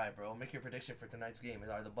now. Alright, bro. Make your prediction for tonight's game.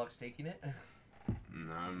 Are the Bucks taking it?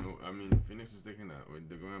 I mean, Phoenix is taking that.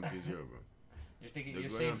 They're going on 3-0, bro. You're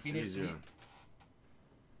saying Phoenix sweep?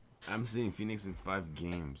 I'm saying Phoenix in 5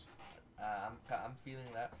 games. I'm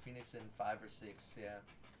feeling that Phoenix in 5 or 6. Yeah,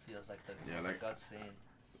 feels like the gut's saying.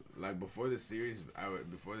 Like, before the series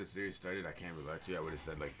started, I can't lie to you, I would have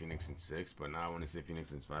said, like, Phoenix in 6, but now I want to say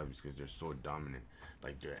Phoenix in 5 because they're so dominant.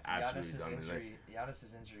 Like, they're absolutely dominant.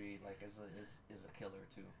 Giannis' injury, like, is a killer,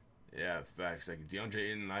 too. Yeah, facts. Like,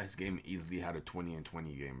 DeAndre Ayton last game easily had a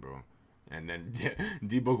 20-20 game, bro. And then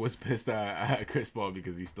D-Book was pissed at Chris Paul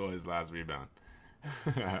because he stole his last rebound.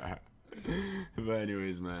 But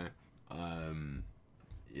anyways, man.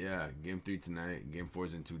 Yeah, Game 3 tonight. Game 4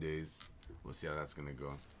 is in 2 days. We'll see how that's going to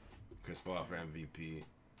go. Chris Paul for MVP.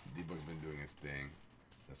 D-Book's been doing his thing.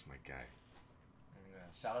 That's my guy. Yeah.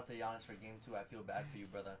 Shout out to Giannis for Game 2. I feel bad for you,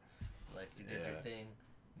 brother. Like, you did your thing.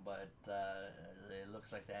 But it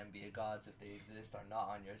looks like the NBA gods, if they exist, are not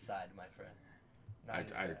on your side, my friend.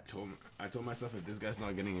 I told myself if this guy's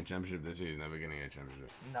not getting a championship this year, he's never getting a championship.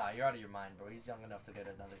 Nah, you're out of your mind, bro. He's young enough to get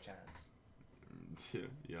another chance.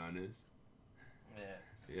 Giannis. Yeah.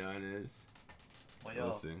 Giannis. Well,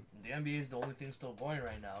 yo, the NBA is the only thing still going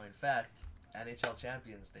right now. In fact, NHL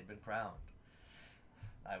champions, they've been crowned.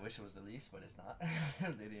 I wish it was the Leafs, but it's not.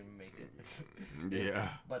 They didn't even make it. Yeah.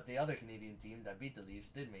 But the other Canadian team that beat the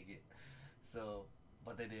Leafs did make it. So,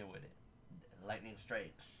 but they didn't win it. Lightning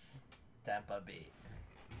strikes Tampa Bay.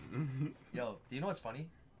 Yo, do you know what's funny?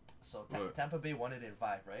 So Tampa Bay won it in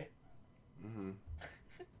 5, right?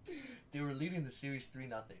 They were leading the series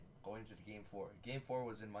 3-0 going to the game 4. Game 4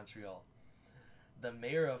 was in Montreal. The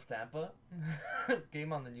mayor of Tampa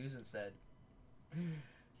came on the news and said,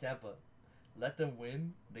 Tampa, let them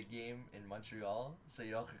win the game in Montreal so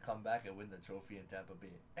y'all could come back and win the trophy in Tampa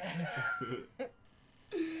Bay.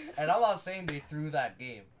 And I'm not saying they threw that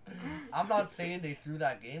game. I'm not saying they threw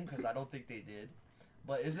that game because I don't think they did.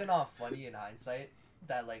 But isn't it funny in hindsight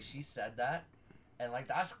that, like, she said that? And, like,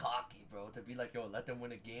 that's cocky, bro. To be like, yo, let them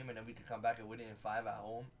win a game and then we can come back and win it in 5 at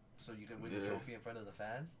home so you can win the trophy in front of the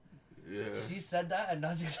fans. Yeah. She said that, and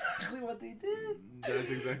that's exactly what they did. That's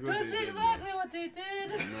exactly what they did.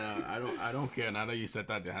 Nah, I don't care. Now that you said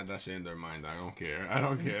that, they had that shit in their mind. I don't care.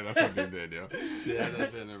 That's what they did, yo. They had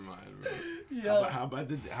that shit in their mind, bro. Yo. How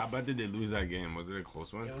bad did they lose that game? Was it a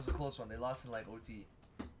close one? It was a close one. They lost in, like, OT.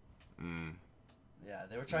 Yeah,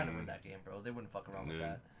 they were trying to win that game, bro. They wouldn't fuck around with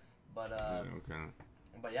that. But okay.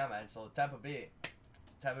 But yeah, man. So Tampa Bay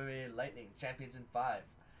Lightning champions in 5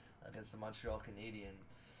 against the Montreal Canadiens.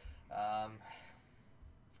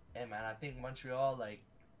 Hey man, I think Montreal, like,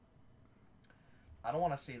 I don't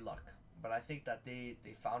want to say luck, but I think that they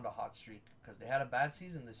found a hot streak because they had a bad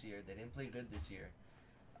season this year. They didn't play good this year.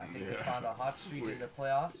 I think they found a hot streak in the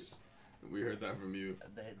playoffs. We heard that from you.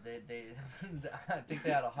 They I think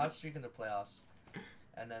they had a hot streak in the playoffs,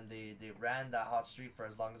 and then they ran that hot streak for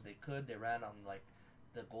as long as they could. They ran on, like,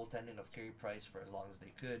 the goaltending of Carey Price for as long as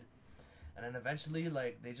they could, and then eventually,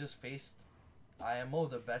 like, they just faced IMO,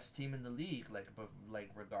 the best team in the league, like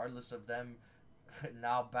regardless of them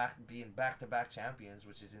now being back-to-back champions,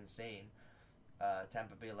 which is insane.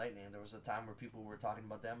 Tampa Bay Lightning, there was a time where people were talking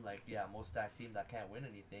about them like, yeah, most stacked team that can't win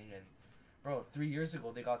anything, and bro, 3 years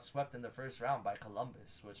ago they got swept in the first round by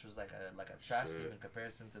Columbus, which was like a trash team in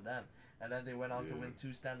comparison to them, and then they went on to win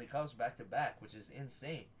 2 Stanley Cups back-to-back, which is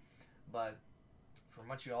insane. But for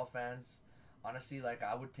Montreal fans, honestly, like,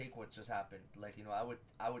 I would take what just happened. Like, you know, I would,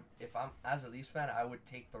 if I'm, as a Leafs fan, I would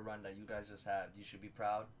take the run that you guys just had. You should be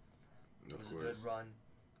proud. It was a good run.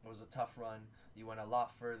 It was a tough run. You went a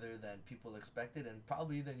lot further than people expected, and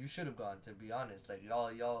probably than you should have gone, to be honest. Like,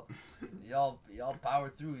 y'all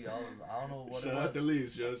powered through, y'all. I don't know what it was. Shout out the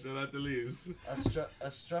Leafs, yo. Shout out the Leafs.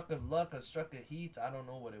 A struck of luck, a struck of heat. I don't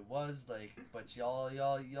know what it was, like, but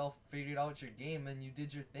y'all figured out your game, and you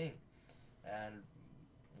did your thing. And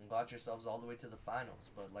got yourselves all the way to the finals,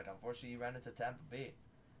 but, like, unfortunately you ran into Tampa Bay.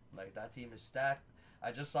 Like, that team is stacked.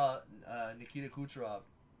 I just saw Nikita Kucherov,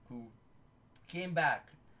 who came back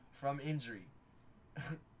from injury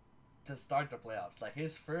to start the playoffs. Like,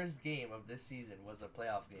 his first game of this season was a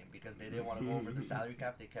playoff game because they didn't want to go over the salary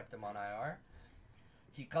cap. They kept him on IR.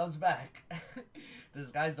 He comes back.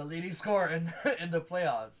 This guy's the leading scorer in the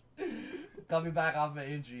playoffs. Coming back off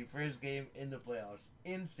an injury, first game in the playoffs.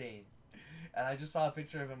 Insane. And I just saw a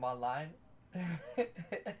picture of him online.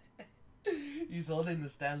 He's holding the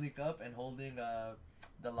Stanley Cup and holding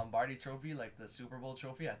the Lombardi Trophy, like the Super Bowl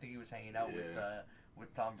trophy. I think he was hanging out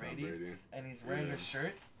with Tom Brady. And he's wearing a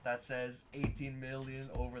shirt that says 18 million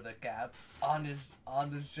over the cap on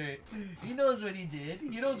the shirt. He knows what he did.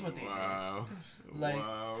 He knows what they did. Like,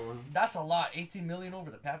 that's a lot. 18 million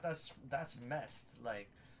over the cap. That's messed. Like,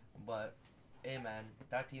 but hey man,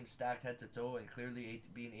 that team's stacked head to toe, and clearly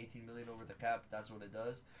being 18 million over the cap, that's what it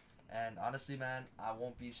does. And honestly, man, I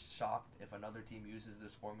won't be shocked if another team uses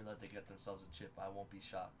this formula to get themselves a chip. I won't be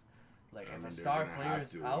shocked. Like, if a star player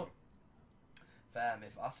is out, fam,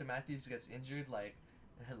 if Austin Matthews gets injured, like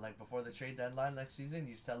before the trade deadline next season,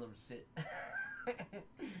 you tell him sit.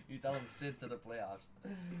 You tell him sit to the playoffs.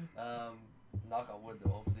 Knock on wood,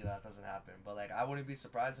 though. Hopefully that doesn't happen. But, like, I wouldn't be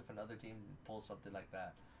surprised if another team pulls something like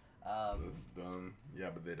that. That's dumb.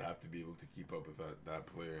 Yeah, but they'd have to be able to keep up with that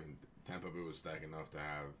player. Tampa Bay was stacked enough to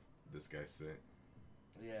have this guy sit.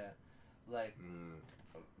 Yeah, like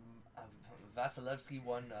Vasilevsky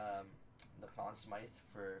won the Conn Smythe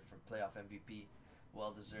for playoff MVP.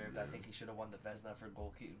 Well deserved. I think he should have won the Vezina for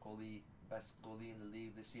best goalie in the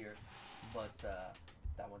league this year, but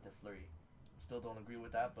that went to Fleury. Still don't agree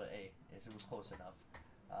with that, but hey, it was close enough.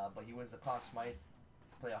 But he wins the Conn Smythe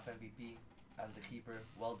playoff MVP. As the keeper,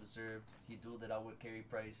 well deserved. He dueled it out with Carey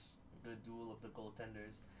Price, good duel of the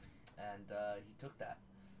goaltenders, and he took that.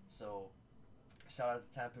 So, shout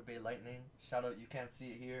out to Tampa Bay Lightning. Shout out, you can't see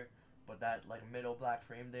it here, but that, like, middle black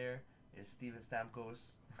frame there is Steven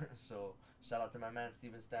Stamkos. So, shout out to my man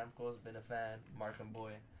Steven Stamkos. Been a fan, Markham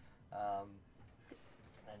boy,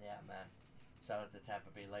 and yeah, man. Shout out to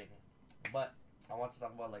Tampa Bay Lightning. But I want to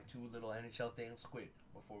talk about, like, 2 little NHL things quick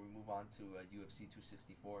before we move on to UFC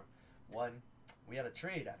 264. one. We had a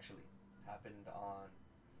trade actually happened on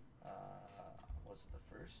was it the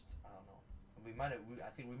first? I don't know. I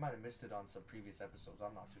think we might have missed it on some previous episodes.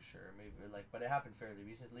 I'm not too sure. Maybe but it happened fairly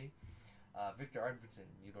recently. Victor Arvidsson,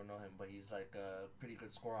 you don't know him, but he's like a pretty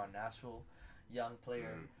good scorer on Nashville, young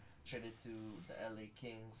player, traded to the LA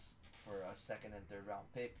Kings for a second and third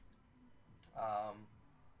round pick. A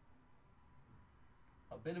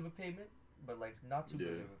bit of a payment, but like not too big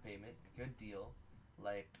of a payment. Good deal.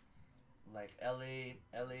 Like LA,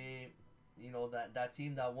 you know, that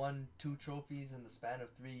team that won 2 trophies in the span of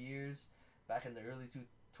 3 years back in the early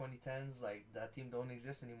 2010s, like that team don't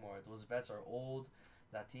exist anymore. Those vets are old.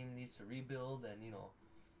 That team needs to rebuild, and you know,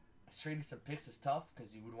 trading some picks is tough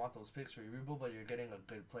because you would want those picks for your rebuild, but you're getting a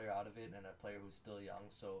good player out of it and a player who's still young.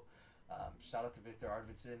 So shout out to Victor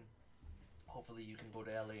Arvidsson. Hopefully you can go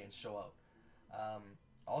to LA and show out.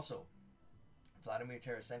 Also, Vladimir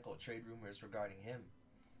Tarasenko, trade rumors regarding him.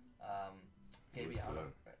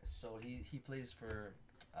 So he plays for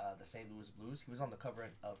the St. Louis Blues. He was on the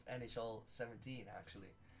cover of NHL 17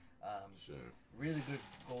 actually. Really good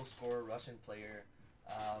goal scorer, Russian player.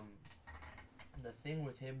 The thing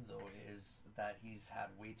with him though is that he's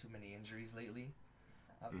had way too many injuries lately.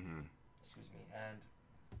 Excuse me, and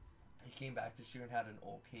he came back this year and had an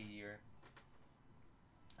okay year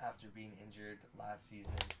after being injured last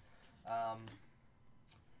season.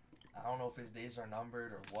 I don't know if his days are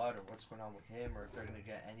numbered or what's going on with him, or if they're gonna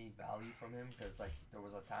get any value from him, because like there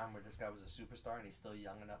was a time where this guy was a superstar and he's still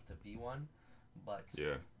young enough to be one, but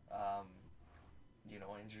you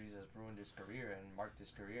know, injuries has ruined his career and marked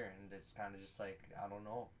his career, and it's kind of just like, I don't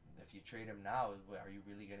know, if you trade him now, are you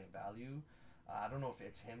really getting value? I don't know if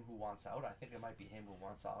it's him who wants out. I think it might be him who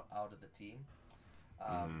wants out of the team.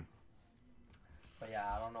 But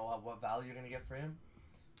yeah, I don't know what value you're gonna get for him.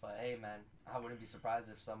 But hey, man, I wouldn't be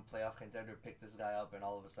surprised if some playoff contender picked this guy up and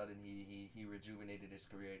all of a sudden he rejuvenated his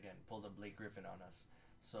career again, pulled a Blake Griffin on us.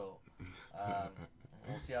 So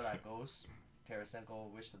we'll see how that goes.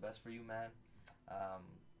 Tarasenko, wish the best for you, man.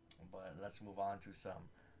 But let's move on to some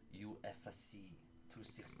UFC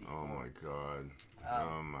 264. Oh my god.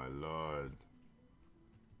 Oh my lord.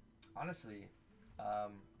 Honestly,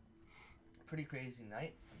 pretty crazy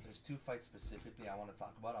night. There's 2 fights specifically I want to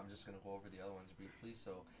talk about. I'm just going to go over the other ones briefly.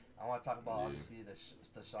 So I want to talk about obviously the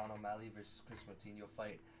Sean O'Malley versus Kris Moutinho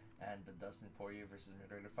fight and the Dustin Poirier versus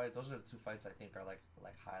McGregor fight. Those are the 2 fights I think are like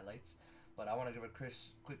highlights. But I want to give a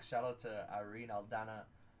quick shout out to Irene Aldana.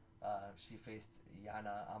 She faced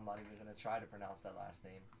Yana. I'm not even going to try to pronounce that last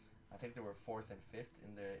name. I think they were 4th and 5th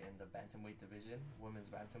in the bantamweight division, women's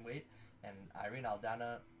bantamweight, and Irene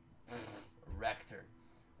Aldana wrecked her.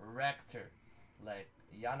 Like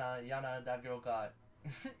Yana, that girl got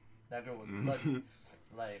that girl was bloody.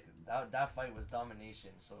 Like that fight was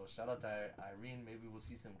domination. So shout out to Irene. Maybe we'll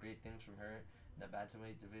see some great things from her in the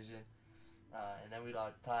bantamweight division. And then we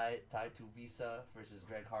got Tai Tuivasa versus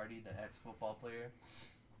Greg Hardy, the ex-football player.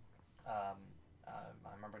 I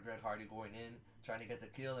remember Greg Hardy going in trying to get the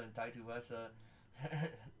kill, and Tai Tuivasa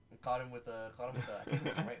caught him with a I think it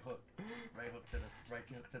was right hook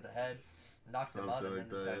to the head, knocked him out, and then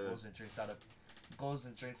this guy goes and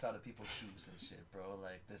drinks out of people's shoes and shit, bro.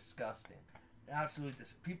 Like, disgusting. Absolutely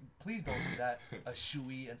please don't do that. A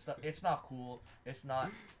shoey and stuff. It's not cool. It's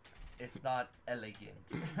not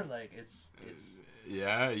elegant. Like, it's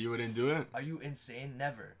Yeah, you wouldn't do it? Are you insane?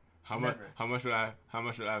 Never. How much would I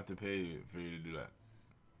have to pay you for you to do that?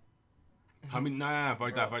 How many?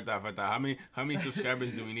 Fuck that. How many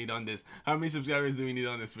subscribers do we need on this? How many subscribers do we need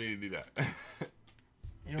on this for you to do that?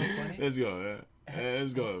 You know what's funny? Let's go, man.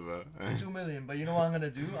 Let's go, bro. 2 million, but you know what I'm gonna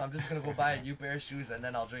do? I'm just gonna go buy a new pair of shoes and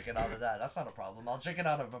then I'll drink it out of that. That's not a problem. I'll drink it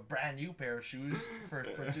out of a brand new pair of shoes for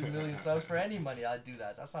 2 million subs. For any money, I'd do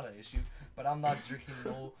that. That's not an issue. But I'm not drinking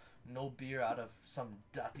no beer out of some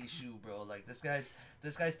dirty shoe, bro. Like, this guy's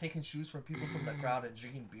taking shoes from people from the crowd and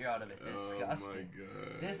drinking beer out of it. Disgusting. Oh my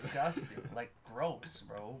god. Disgusting. Like, gross,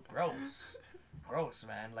 bro. Gross,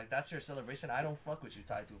 man. Like, that's your celebration. I don't fuck with you,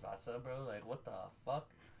 Tai Tuivasa, bro. Like, what the fuck?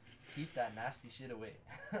 Keep that nasty shit away.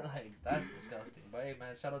 Like, that's disgusting. But hey,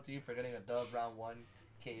 man, shout out to you for getting a dub, round 1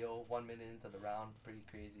 KO, 1 minute into the round. Pretty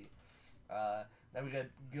crazy. Then we got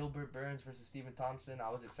Gilbert Burns versus Stephen Thompson. I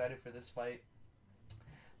was excited for this fight,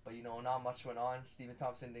 but you know, not much went on. Stephen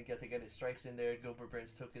Thompson didn't get to get his strikes in there. Gilbert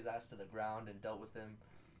Burns took his ass to the ground and dealt with him,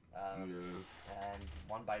 and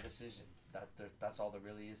won by decision. That's all there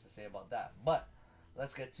really is to say about that. But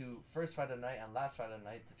let's get to first fight of the night and last fight of the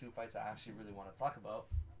night, the 2 fights I actually really want to talk about.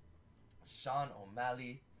 Sean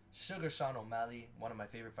O'Malley, Sugar Sean O'Malley, one of my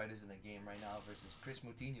favorite fighters in the game right now, versus Kris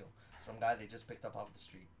Moutinho, some guy they just picked up off the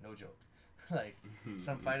street. No joke. Like,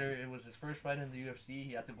 some fighter, it was his first fight in the UFC.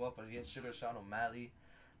 He had to go up against Sugar Sean O'Malley.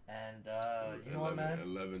 And, you know what, man?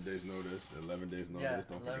 11 days notice. 11 days notice. Yeah,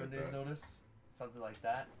 Don't 11 forget days that. notice. Something like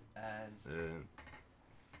that. And, Yeah.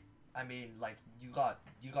 I mean, like, you got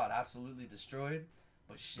absolutely destroyed.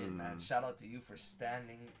 But shit, man, shout out to you for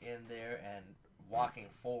standing in there and walking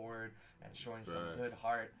forward and showing some good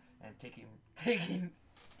heart and taking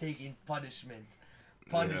punishment,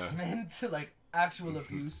 like actual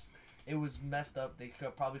abuse. It was messed up. They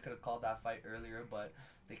probably could have called that fight earlier, but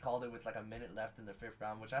they called it with like a minute left in the 5th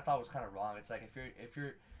round, which I thought was kind of wrong. It's like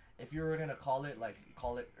if you were gonna call it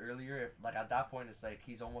earlier, if like at that point it's like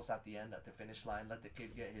he's almost at the end, at the finish line, let the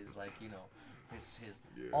kid get his like, you know, his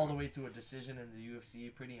all the way to a decision in the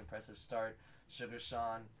UFC. Pretty impressive start. Sugar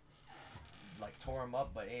Sean like tore him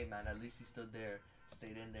up, but hey man, at least he stood there,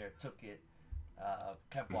 stayed in there, took it,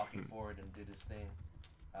 kept walking forward and did his thing.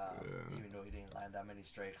 Even though he didn't land that many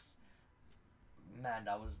strikes. Man,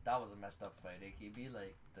 that was a messed up fight. AKB,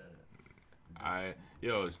 like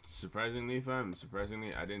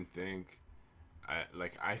surprisingly, I didn't think,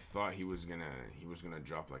 I thought he was gonna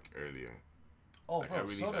drop like earlier. Oh, like, bro,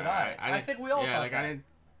 so did I. I think we all thought that. I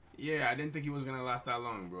didn't think he was gonna last that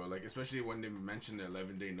long, bro. Like, especially when they mentioned the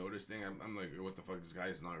 11-day notice thing, I'm like, what the fuck? This guy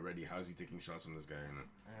is not ready. How is he taking shots from this guy? You know?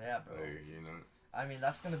 Yeah, bro. Like, you know. I mean,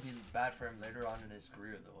 that's gonna be bad for him later on in his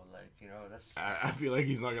career, though. Like, you know, that's. I feel like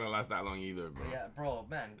he's not gonna last that long either, bro. Yeah, bro,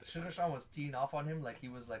 man, Sugar Sean was teeing off on him like he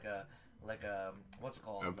was like a what's it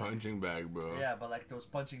called? A punching bag, bro. Yeah, but like those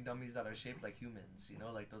punching dummies that are shaped like humans, you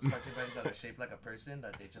know, like those punching bags that are shaped like a person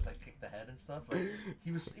that they just like kick the head and stuff. Like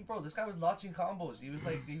he was, bro, this guy was launching combos. He was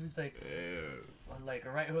like, like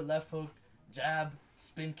a right hook, left hook, jab,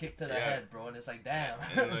 spin kick to the head, bro, and it's like, damn.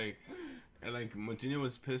 And like Moutinho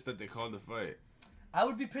was pissed that they called the fight. I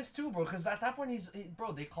would be pissed too, bro, because at that point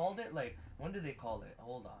bro, they called it like, when did they call it?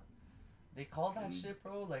 Hold on, they called that shit,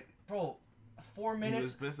 bro. Like, bro. 4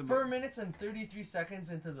 minutes and 33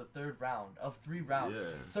 seconds into the 3rd round of 3 rounds.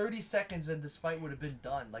 30 seconds and this fight would have been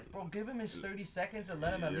done. Like, bro, give him his 30 seconds and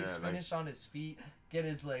let him at least finish on his feet. Get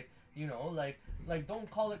his, like, you know, like don't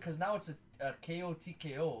call it, because now it's a KO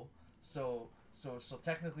TKO. So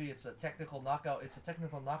technically it's a technical knockout. It's a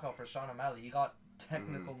technical knockout for Sean O'Malley. He got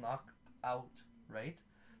technical knocked out, right?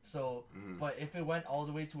 So, but if it went all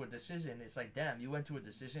the way to a decision, it's like, damn, you went to a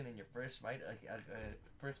decision in your first fight,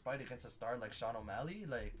 first fight against a star like Sean O'Malley,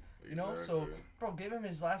 like, you know. So, bro, give him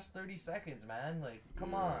his last 30 seconds, man. Like,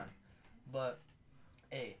 come on. But,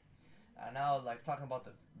 hey, now like talking about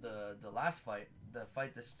the last fight, the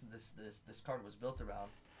fight this card was built around,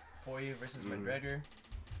 Poirier versus McGregor.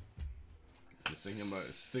 Just thinking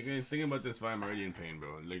about this fight, I'm already in pain,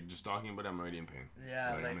 bro. Like, just talking about it, I'm already in pain.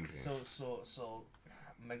 Yeah, like so.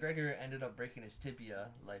 McGregor ended up breaking his tibia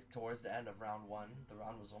like towards the end of round 1. The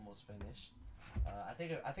round was almost finished. I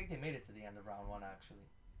think they made it to the end of round 1 actually.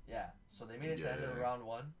 Yeah, so they made it to the end of round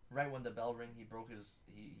 1. Right when the bell rang, he broke his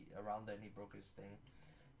broke his thing,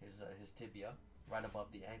 his tibia right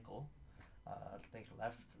above the ankle. I think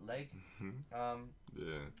left leg.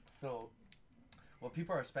 So what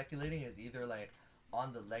people are speculating is either like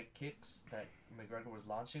on the leg kicks that McGregor was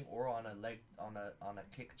launching, or on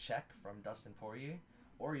a kick check from Dustin Poirier,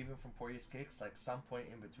 or even from Poirier's kicks, like some point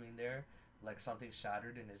in between there, like something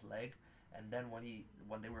shattered in his leg, and then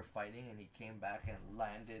when they were fighting and he came back and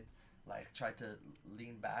landed, like tried to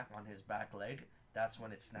lean back on his back leg, that's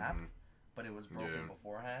when it snapped, but it was broken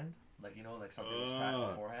beforehand, like, you know, like something was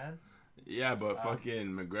cracked beforehand. Yeah, but fucking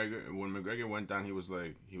McGregor, when McGregor went down, he was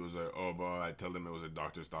like, oh, bro, I told him it was a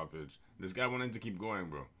doctor stoppage. This guy wanted to keep going,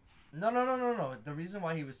 bro. No. The reason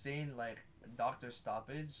why he was saying, like, doctor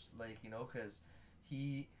stoppage, like, you know, because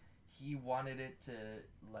he wanted it to,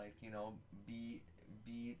 like, you know, be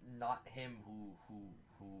not him who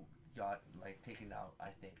got, like, taken out,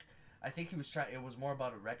 I think he was trying, it was more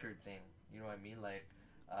about a record thing, you know what I mean, like,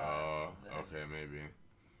 okay, maybe.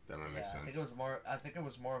 That might make sense. I think it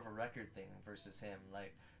was more of a record thing versus him.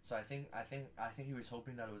 Like, so I think he was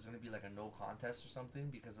hoping that it was gonna be like a no contest or something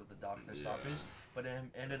because of the doctor stoppage, but it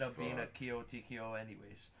ended up being a KO TKO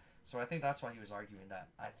anyways. So I think that's why he was arguing that.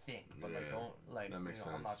 I think, but like, don't like, that makes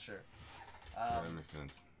sense. I'm not sure. That makes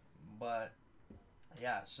sense. But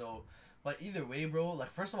yeah, so. But either way, bro,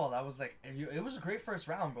 like, first of all, that was, like, it was a great first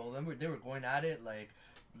round, bro. Then they were going at it, like,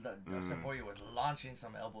 Dustin Poirier was launching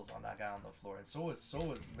some elbows on that guy on the floor, and so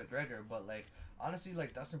was McGregor. But, like, honestly,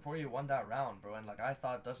 like, Dustin Poirier won that round, bro. And, like, I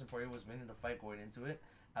thought Dustin Poirier was winning the fight going into it.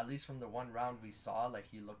 At least from the one round we saw, like,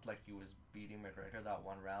 he looked like he was beating McGregor that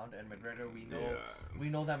one round. And McGregor, we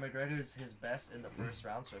know that McGregor is his best in the first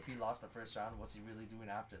round. So if he lost the first round, what's he really doing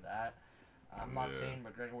after that? I'm not saying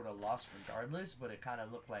McGregor would have lost regardless, but it kind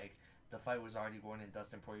of looked like the fight was already going in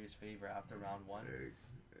Dustin Poirier's favor after round 1.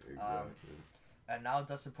 Exactly. And now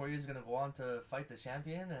Dustin Poirier is gonna go on to fight the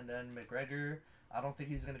champion, and then McGregor. I don't think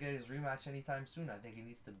he's gonna get his rematch anytime soon. I think he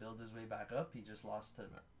needs to build his way back up. He just lost to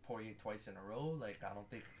Poirier twice in a row. Like, I don't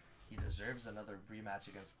think he deserves another rematch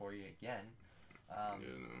against Poirier again.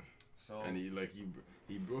 So. And he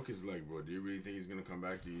broke his leg, bro. Do you really think he's gonna come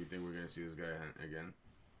back? Do you think we're gonna see this guy again?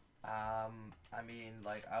 I mean,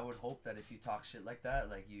 like, I would hope that if you talk shit like that,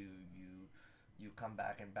 like, you come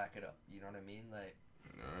back and back it up. You know what I mean? Like.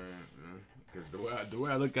 Because the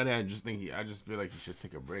way I look at it, I just feel like he should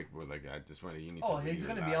take a break, bro. Like, at this point, he needs. Oh, he's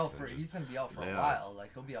gonna be out for a while.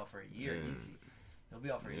 Like, he'll be out for a year easy. He'll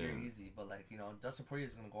be out for a year easy. But, like, you know, Dustin Poirier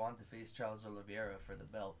is gonna go on to face Charles Oliveira for the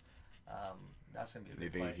belt. That's gonna be a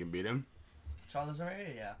good fight. You think he can beat him? Charles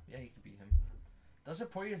Oliveira, yeah, he can beat him. Dustin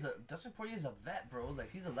Poirier is a vet, bro.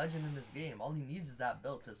 Like, he's a legend in this game. All he needs is that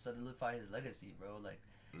belt to solidify his legacy, bro. Like.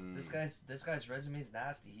 This guy's resume is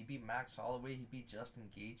nasty. He beat Max Holloway. He beat Justin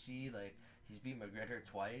Gaethje. Like, he's beat McGregor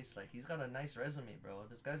twice. Like, he's got a nice resume, bro.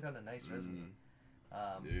 This guy's got a nice resume.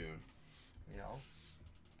 You know,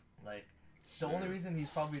 like, the only reason he's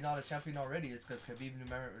probably not a champion already is because Khabib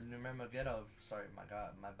Nurmagomedov. Sorry, my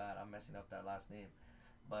bad. I'm messing up that last name.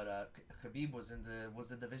 But Khabib was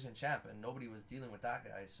the division champ, and nobody was dealing with that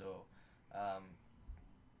guy. So,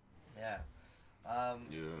 yeah.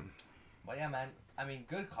 But yeah, man. I mean,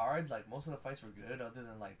 good card. Like, most of the fights were good, other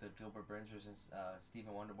than, like, the Gilbert Burns versus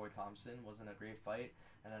Stephen Wonderboy Thompson wasn't a great fight.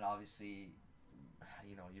 And then, obviously,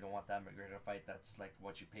 you know, you don't want that McGregor fight that's, like,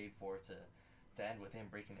 what you paid for to end with him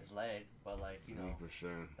breaking his leg. But, like, you know, for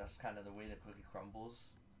sure. That's kind of the way the cookie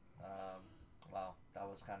crumbles. Wow, that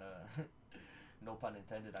was kind of... no pun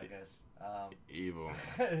intended, I guess. Evil.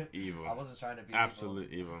 I wasn't trying to be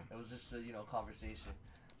absolute evil. It was just a, you know, conversation.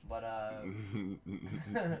 But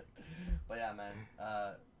but yeah, man.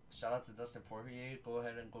 Shout out to Dustin Poirier. Go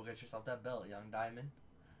ahead and go get yourself that belt, young diamond.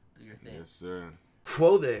 Do your thing. Yes, sir.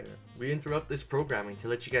 Whoa there. We interrupt this programming to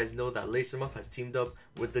let you guys know that Lace 'Em Up has teamed up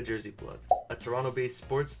with the Jersey Plug, a Toronto-based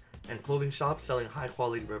sports and clothing shop selling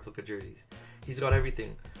high-quality replica jerseys. He's got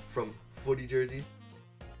everything from footy jerseys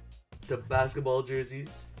to basketball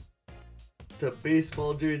jerseys to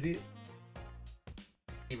baseball jerseys,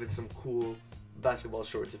 even some cool basketball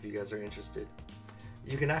shorts if you guys are interested.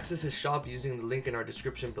 You can access his shop using the link in our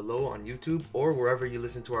description below on YouTube or wherever you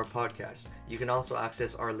listen to our podcast. You can also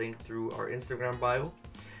access our link through our Instagram bio.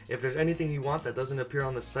 If there's anything you want that doesn't appear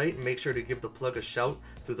on the site, make sure to give the plug a shout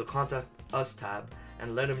through the Contact Us tab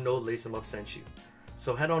and let him know Lace 'Em Up sent you.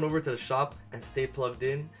 So head on over to the shop and stay plugged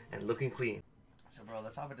in and looking clean. So, bro,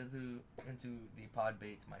 let's hop into the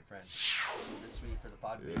Podbate, my friend. So this week for the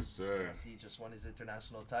Podbate, yes, sir. Messi just won his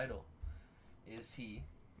international title. Is he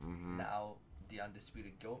now the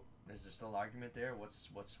undisputed GOAT? Is there still argument there? What's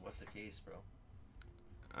the case, bro?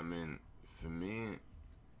 I mean, for me,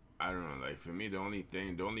 I don't know. Like, for me, the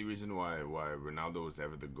only reason why Ronaldo was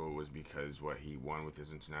ever the GOAT was because he won with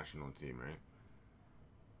his international team, right?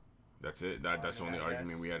 That's it. That's the only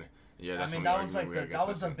argument we had. Yeah, that's that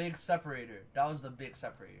was the big separator. That was the big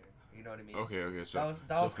separator. You know what I mean? Okay. So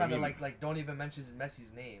that was kind of like don't even mention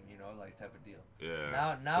Messi's name. You know, like type of deal.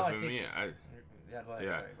 Yeah. Now so I think. Yeah, go ahead. Yeah.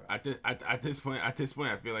 Sorry, bro. At this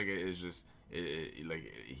point, I feel like it is just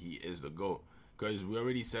like he is the GOAT. Because we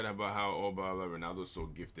already said about how Ronaldo's so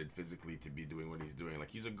gifted physically to be doing what he's doing. Like,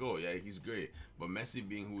 he's a GOAT. Yeah, he's great. But Messi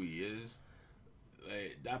being who he is,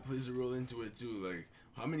 like, that plays a role into it too. Like,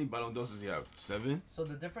 how many Ballon d'Ors does he have? 7? So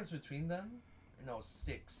the difference between them,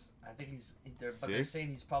 6. I think but they're saying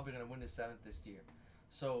he's probably gonna win his 7th this year.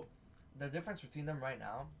 So the difference between them right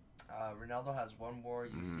now, Ronaldo has 1 more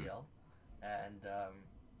UCL, and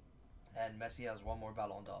Messi has 1 more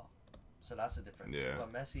Ballon d'Or. So that's the difference. Yeah.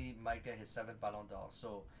 But Messi might get his 7th Ballon d'Or.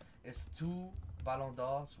 So is 2 Ballon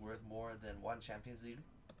d'Ors worth more than 1 Champions League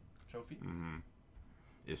trophy?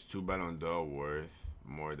 Is 2 Ballon d'Or worth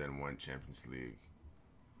more than 1 Champions League?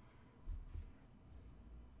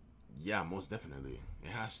 Yeah, most definitely. It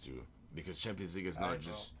has to, because Champions League is not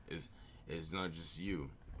just you.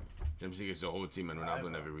 Champions League is the whole team, and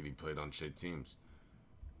Ronaldo never really played on shit teams.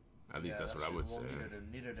 At least that's what I would say.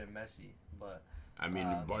 Neither than Messi, but I mean,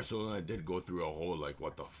 Barcelona did go through a whole like,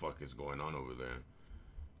 what the fuck is going on over there?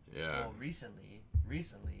 Yeah. Well, recently,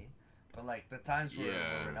 but like the times where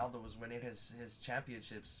Ronaldo was winning his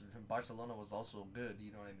championships, Barcelona was also good.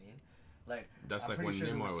 You know what I mean? Like, that's like when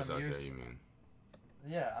Neymar was out there. You mean?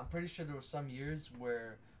 Yeah, I'm pretty sure there were some years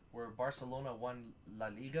where Barcelona won La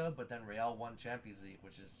Liga, but then Real won Champions League,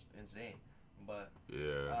 which is insane. But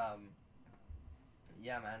yeah,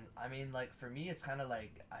 man. I mean, like, for me, it's kind of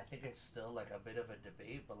like, I think it's still like a bit of a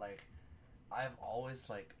debate, but like,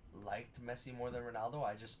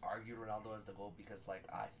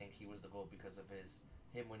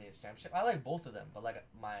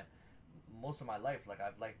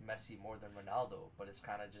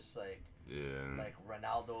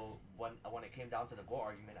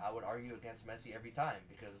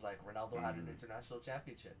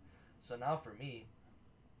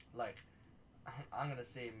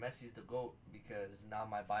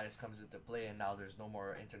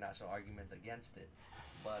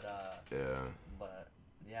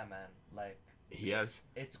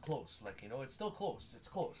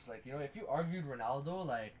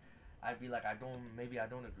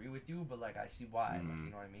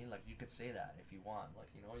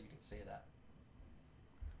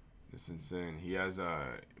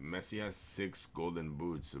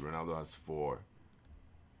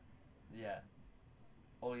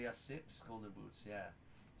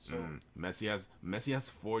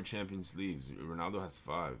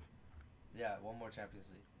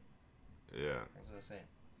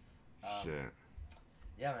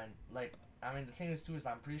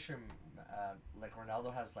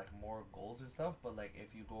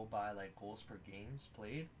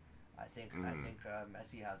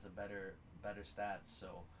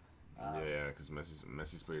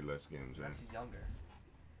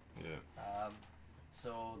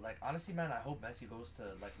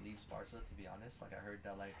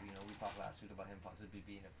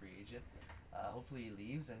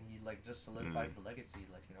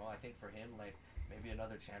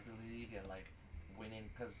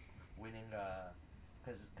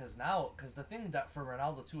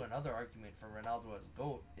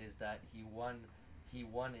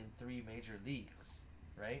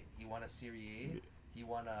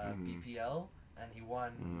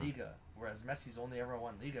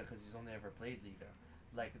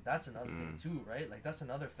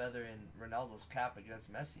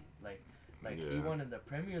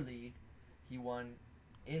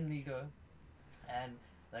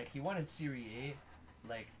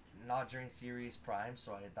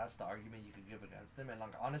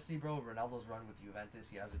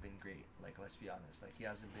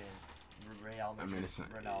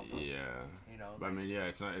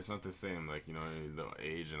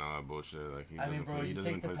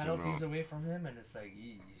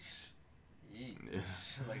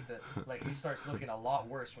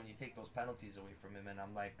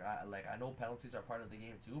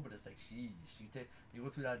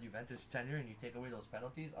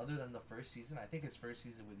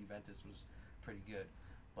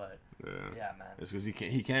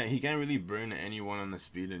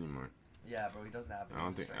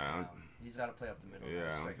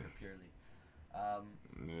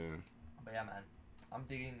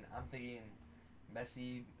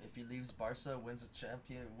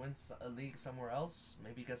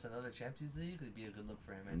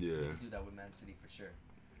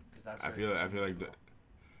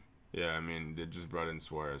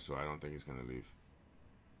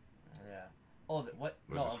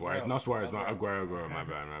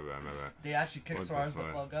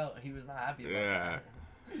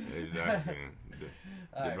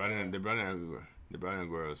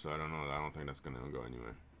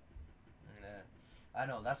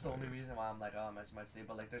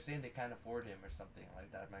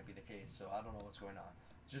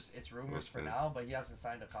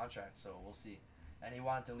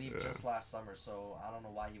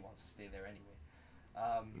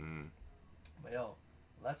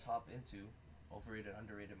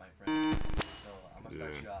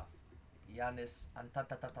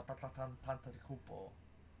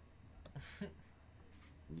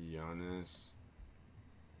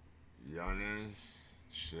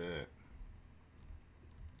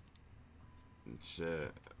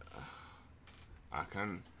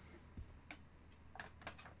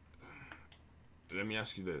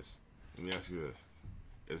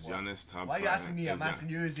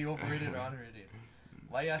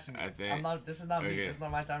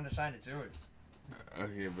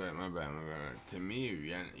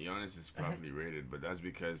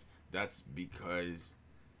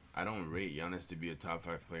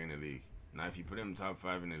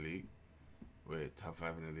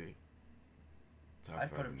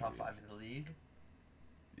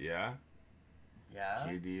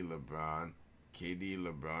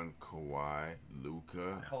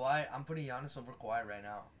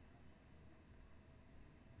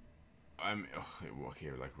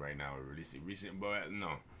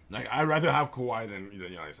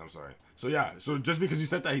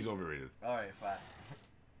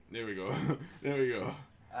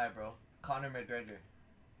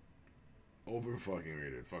 Over fucking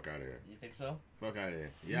rated. Fuck out of here. You think so? Fuck out of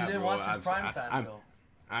here. Yeah, you didn't bro, watch his prime time though.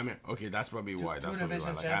 I mean, okay, that's probably why. That's probably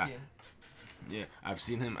why. Like, yeah, I've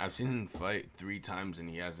seen him fight 3 times and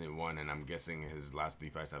he hasn't won, and I'm guessing his last 3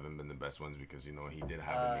 fights haven't been the best ones because you know he did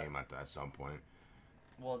have a name at some point.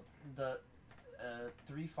 Well, the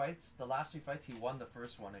 3 fights, the last 3 fights, he won the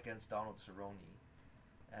first one against Donald Cerrone,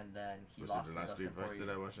 and then he lost to Dustin Poirier did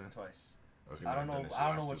I watch it? twice. Okay, I don't know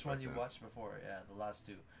which one you watched before. Yeah, the last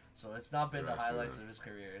 2. So it's not been the highlights of his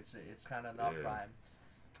career. It's kind of not prime,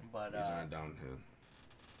 but he's on downhill.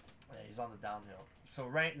 Yeah, he's on the downhill. So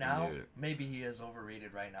right now, maybe he is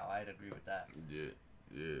overrated right now. I'd agree with that.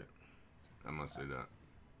 Yeah. I must say that.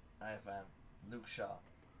 IFM. Luke Shaw.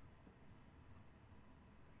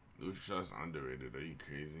 Luke Shaw's underrated. Are you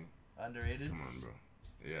crazy? Underrated? Come on, bro.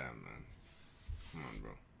 Yeah, man.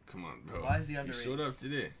 Come on, bro. Why is he underrated? He showed up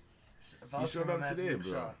today.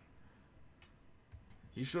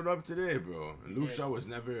 He showed up today, bro. And Luke Shaw was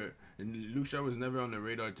never on the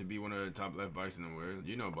radar to be one of the top left bikes in the world.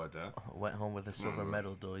 You know about that. Went home with a silver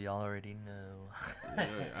medal, though. Y'all already know. Yeah,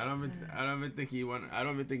 I don't even think he went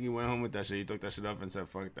home with that shit. He took that shit off and said,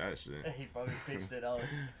 "Fuck that shit." He probably pitched it out.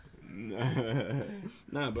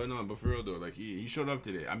 But for real though, like he showed up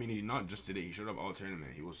today. I mean, he not just today. He showed up all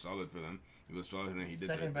tournament. He was solid for them. He was solid, and he did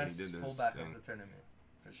second best fullback of the tournament,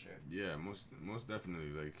 for sure. Yeah, most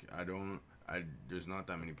definitely. Like there's not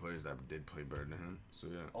that many players that did play better than him. So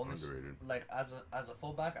yeah, only underrated. Like as a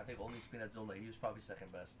fullback, I think only Spinazzola. He was probably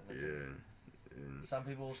second best. In the tournament. Some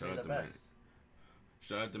people will say the best.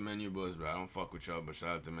 Shout out to Menu Boys, bro. I don't fuck with y'all, but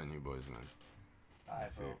shout out to Menu Boys, man.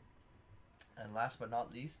 Alright, bro. And last but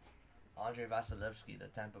not least, Andre Vasilevsky, the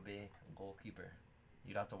Tampa Bay goalkeeper.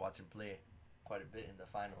 You got to watch him play quite a bit in the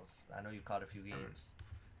finals. I know you caught a few games.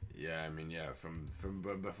 Yeah, I mean, yeah. From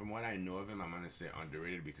what I know of him, I'm gonna say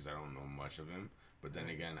underrated because I don't know much of him. But then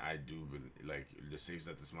again, I do like the saves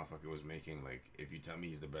that this motherfucker was making. Like, if you tell me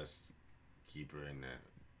he's the best keeper in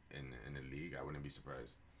the league, I wouldn't be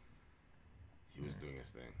surprised. He was doing his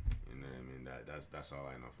thing. You know what I mean? That's all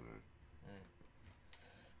I know from him.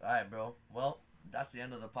 All right, bro. Well, that's the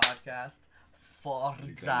end of the podcast.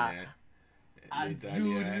 Forza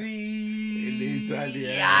Azzurri.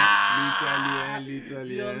 L'Italien.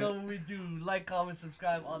 You know what we do. Like, comment,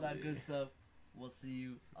 subscribe, all that good stuff. We'll see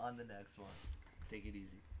you on the next one. Take it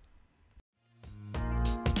easy.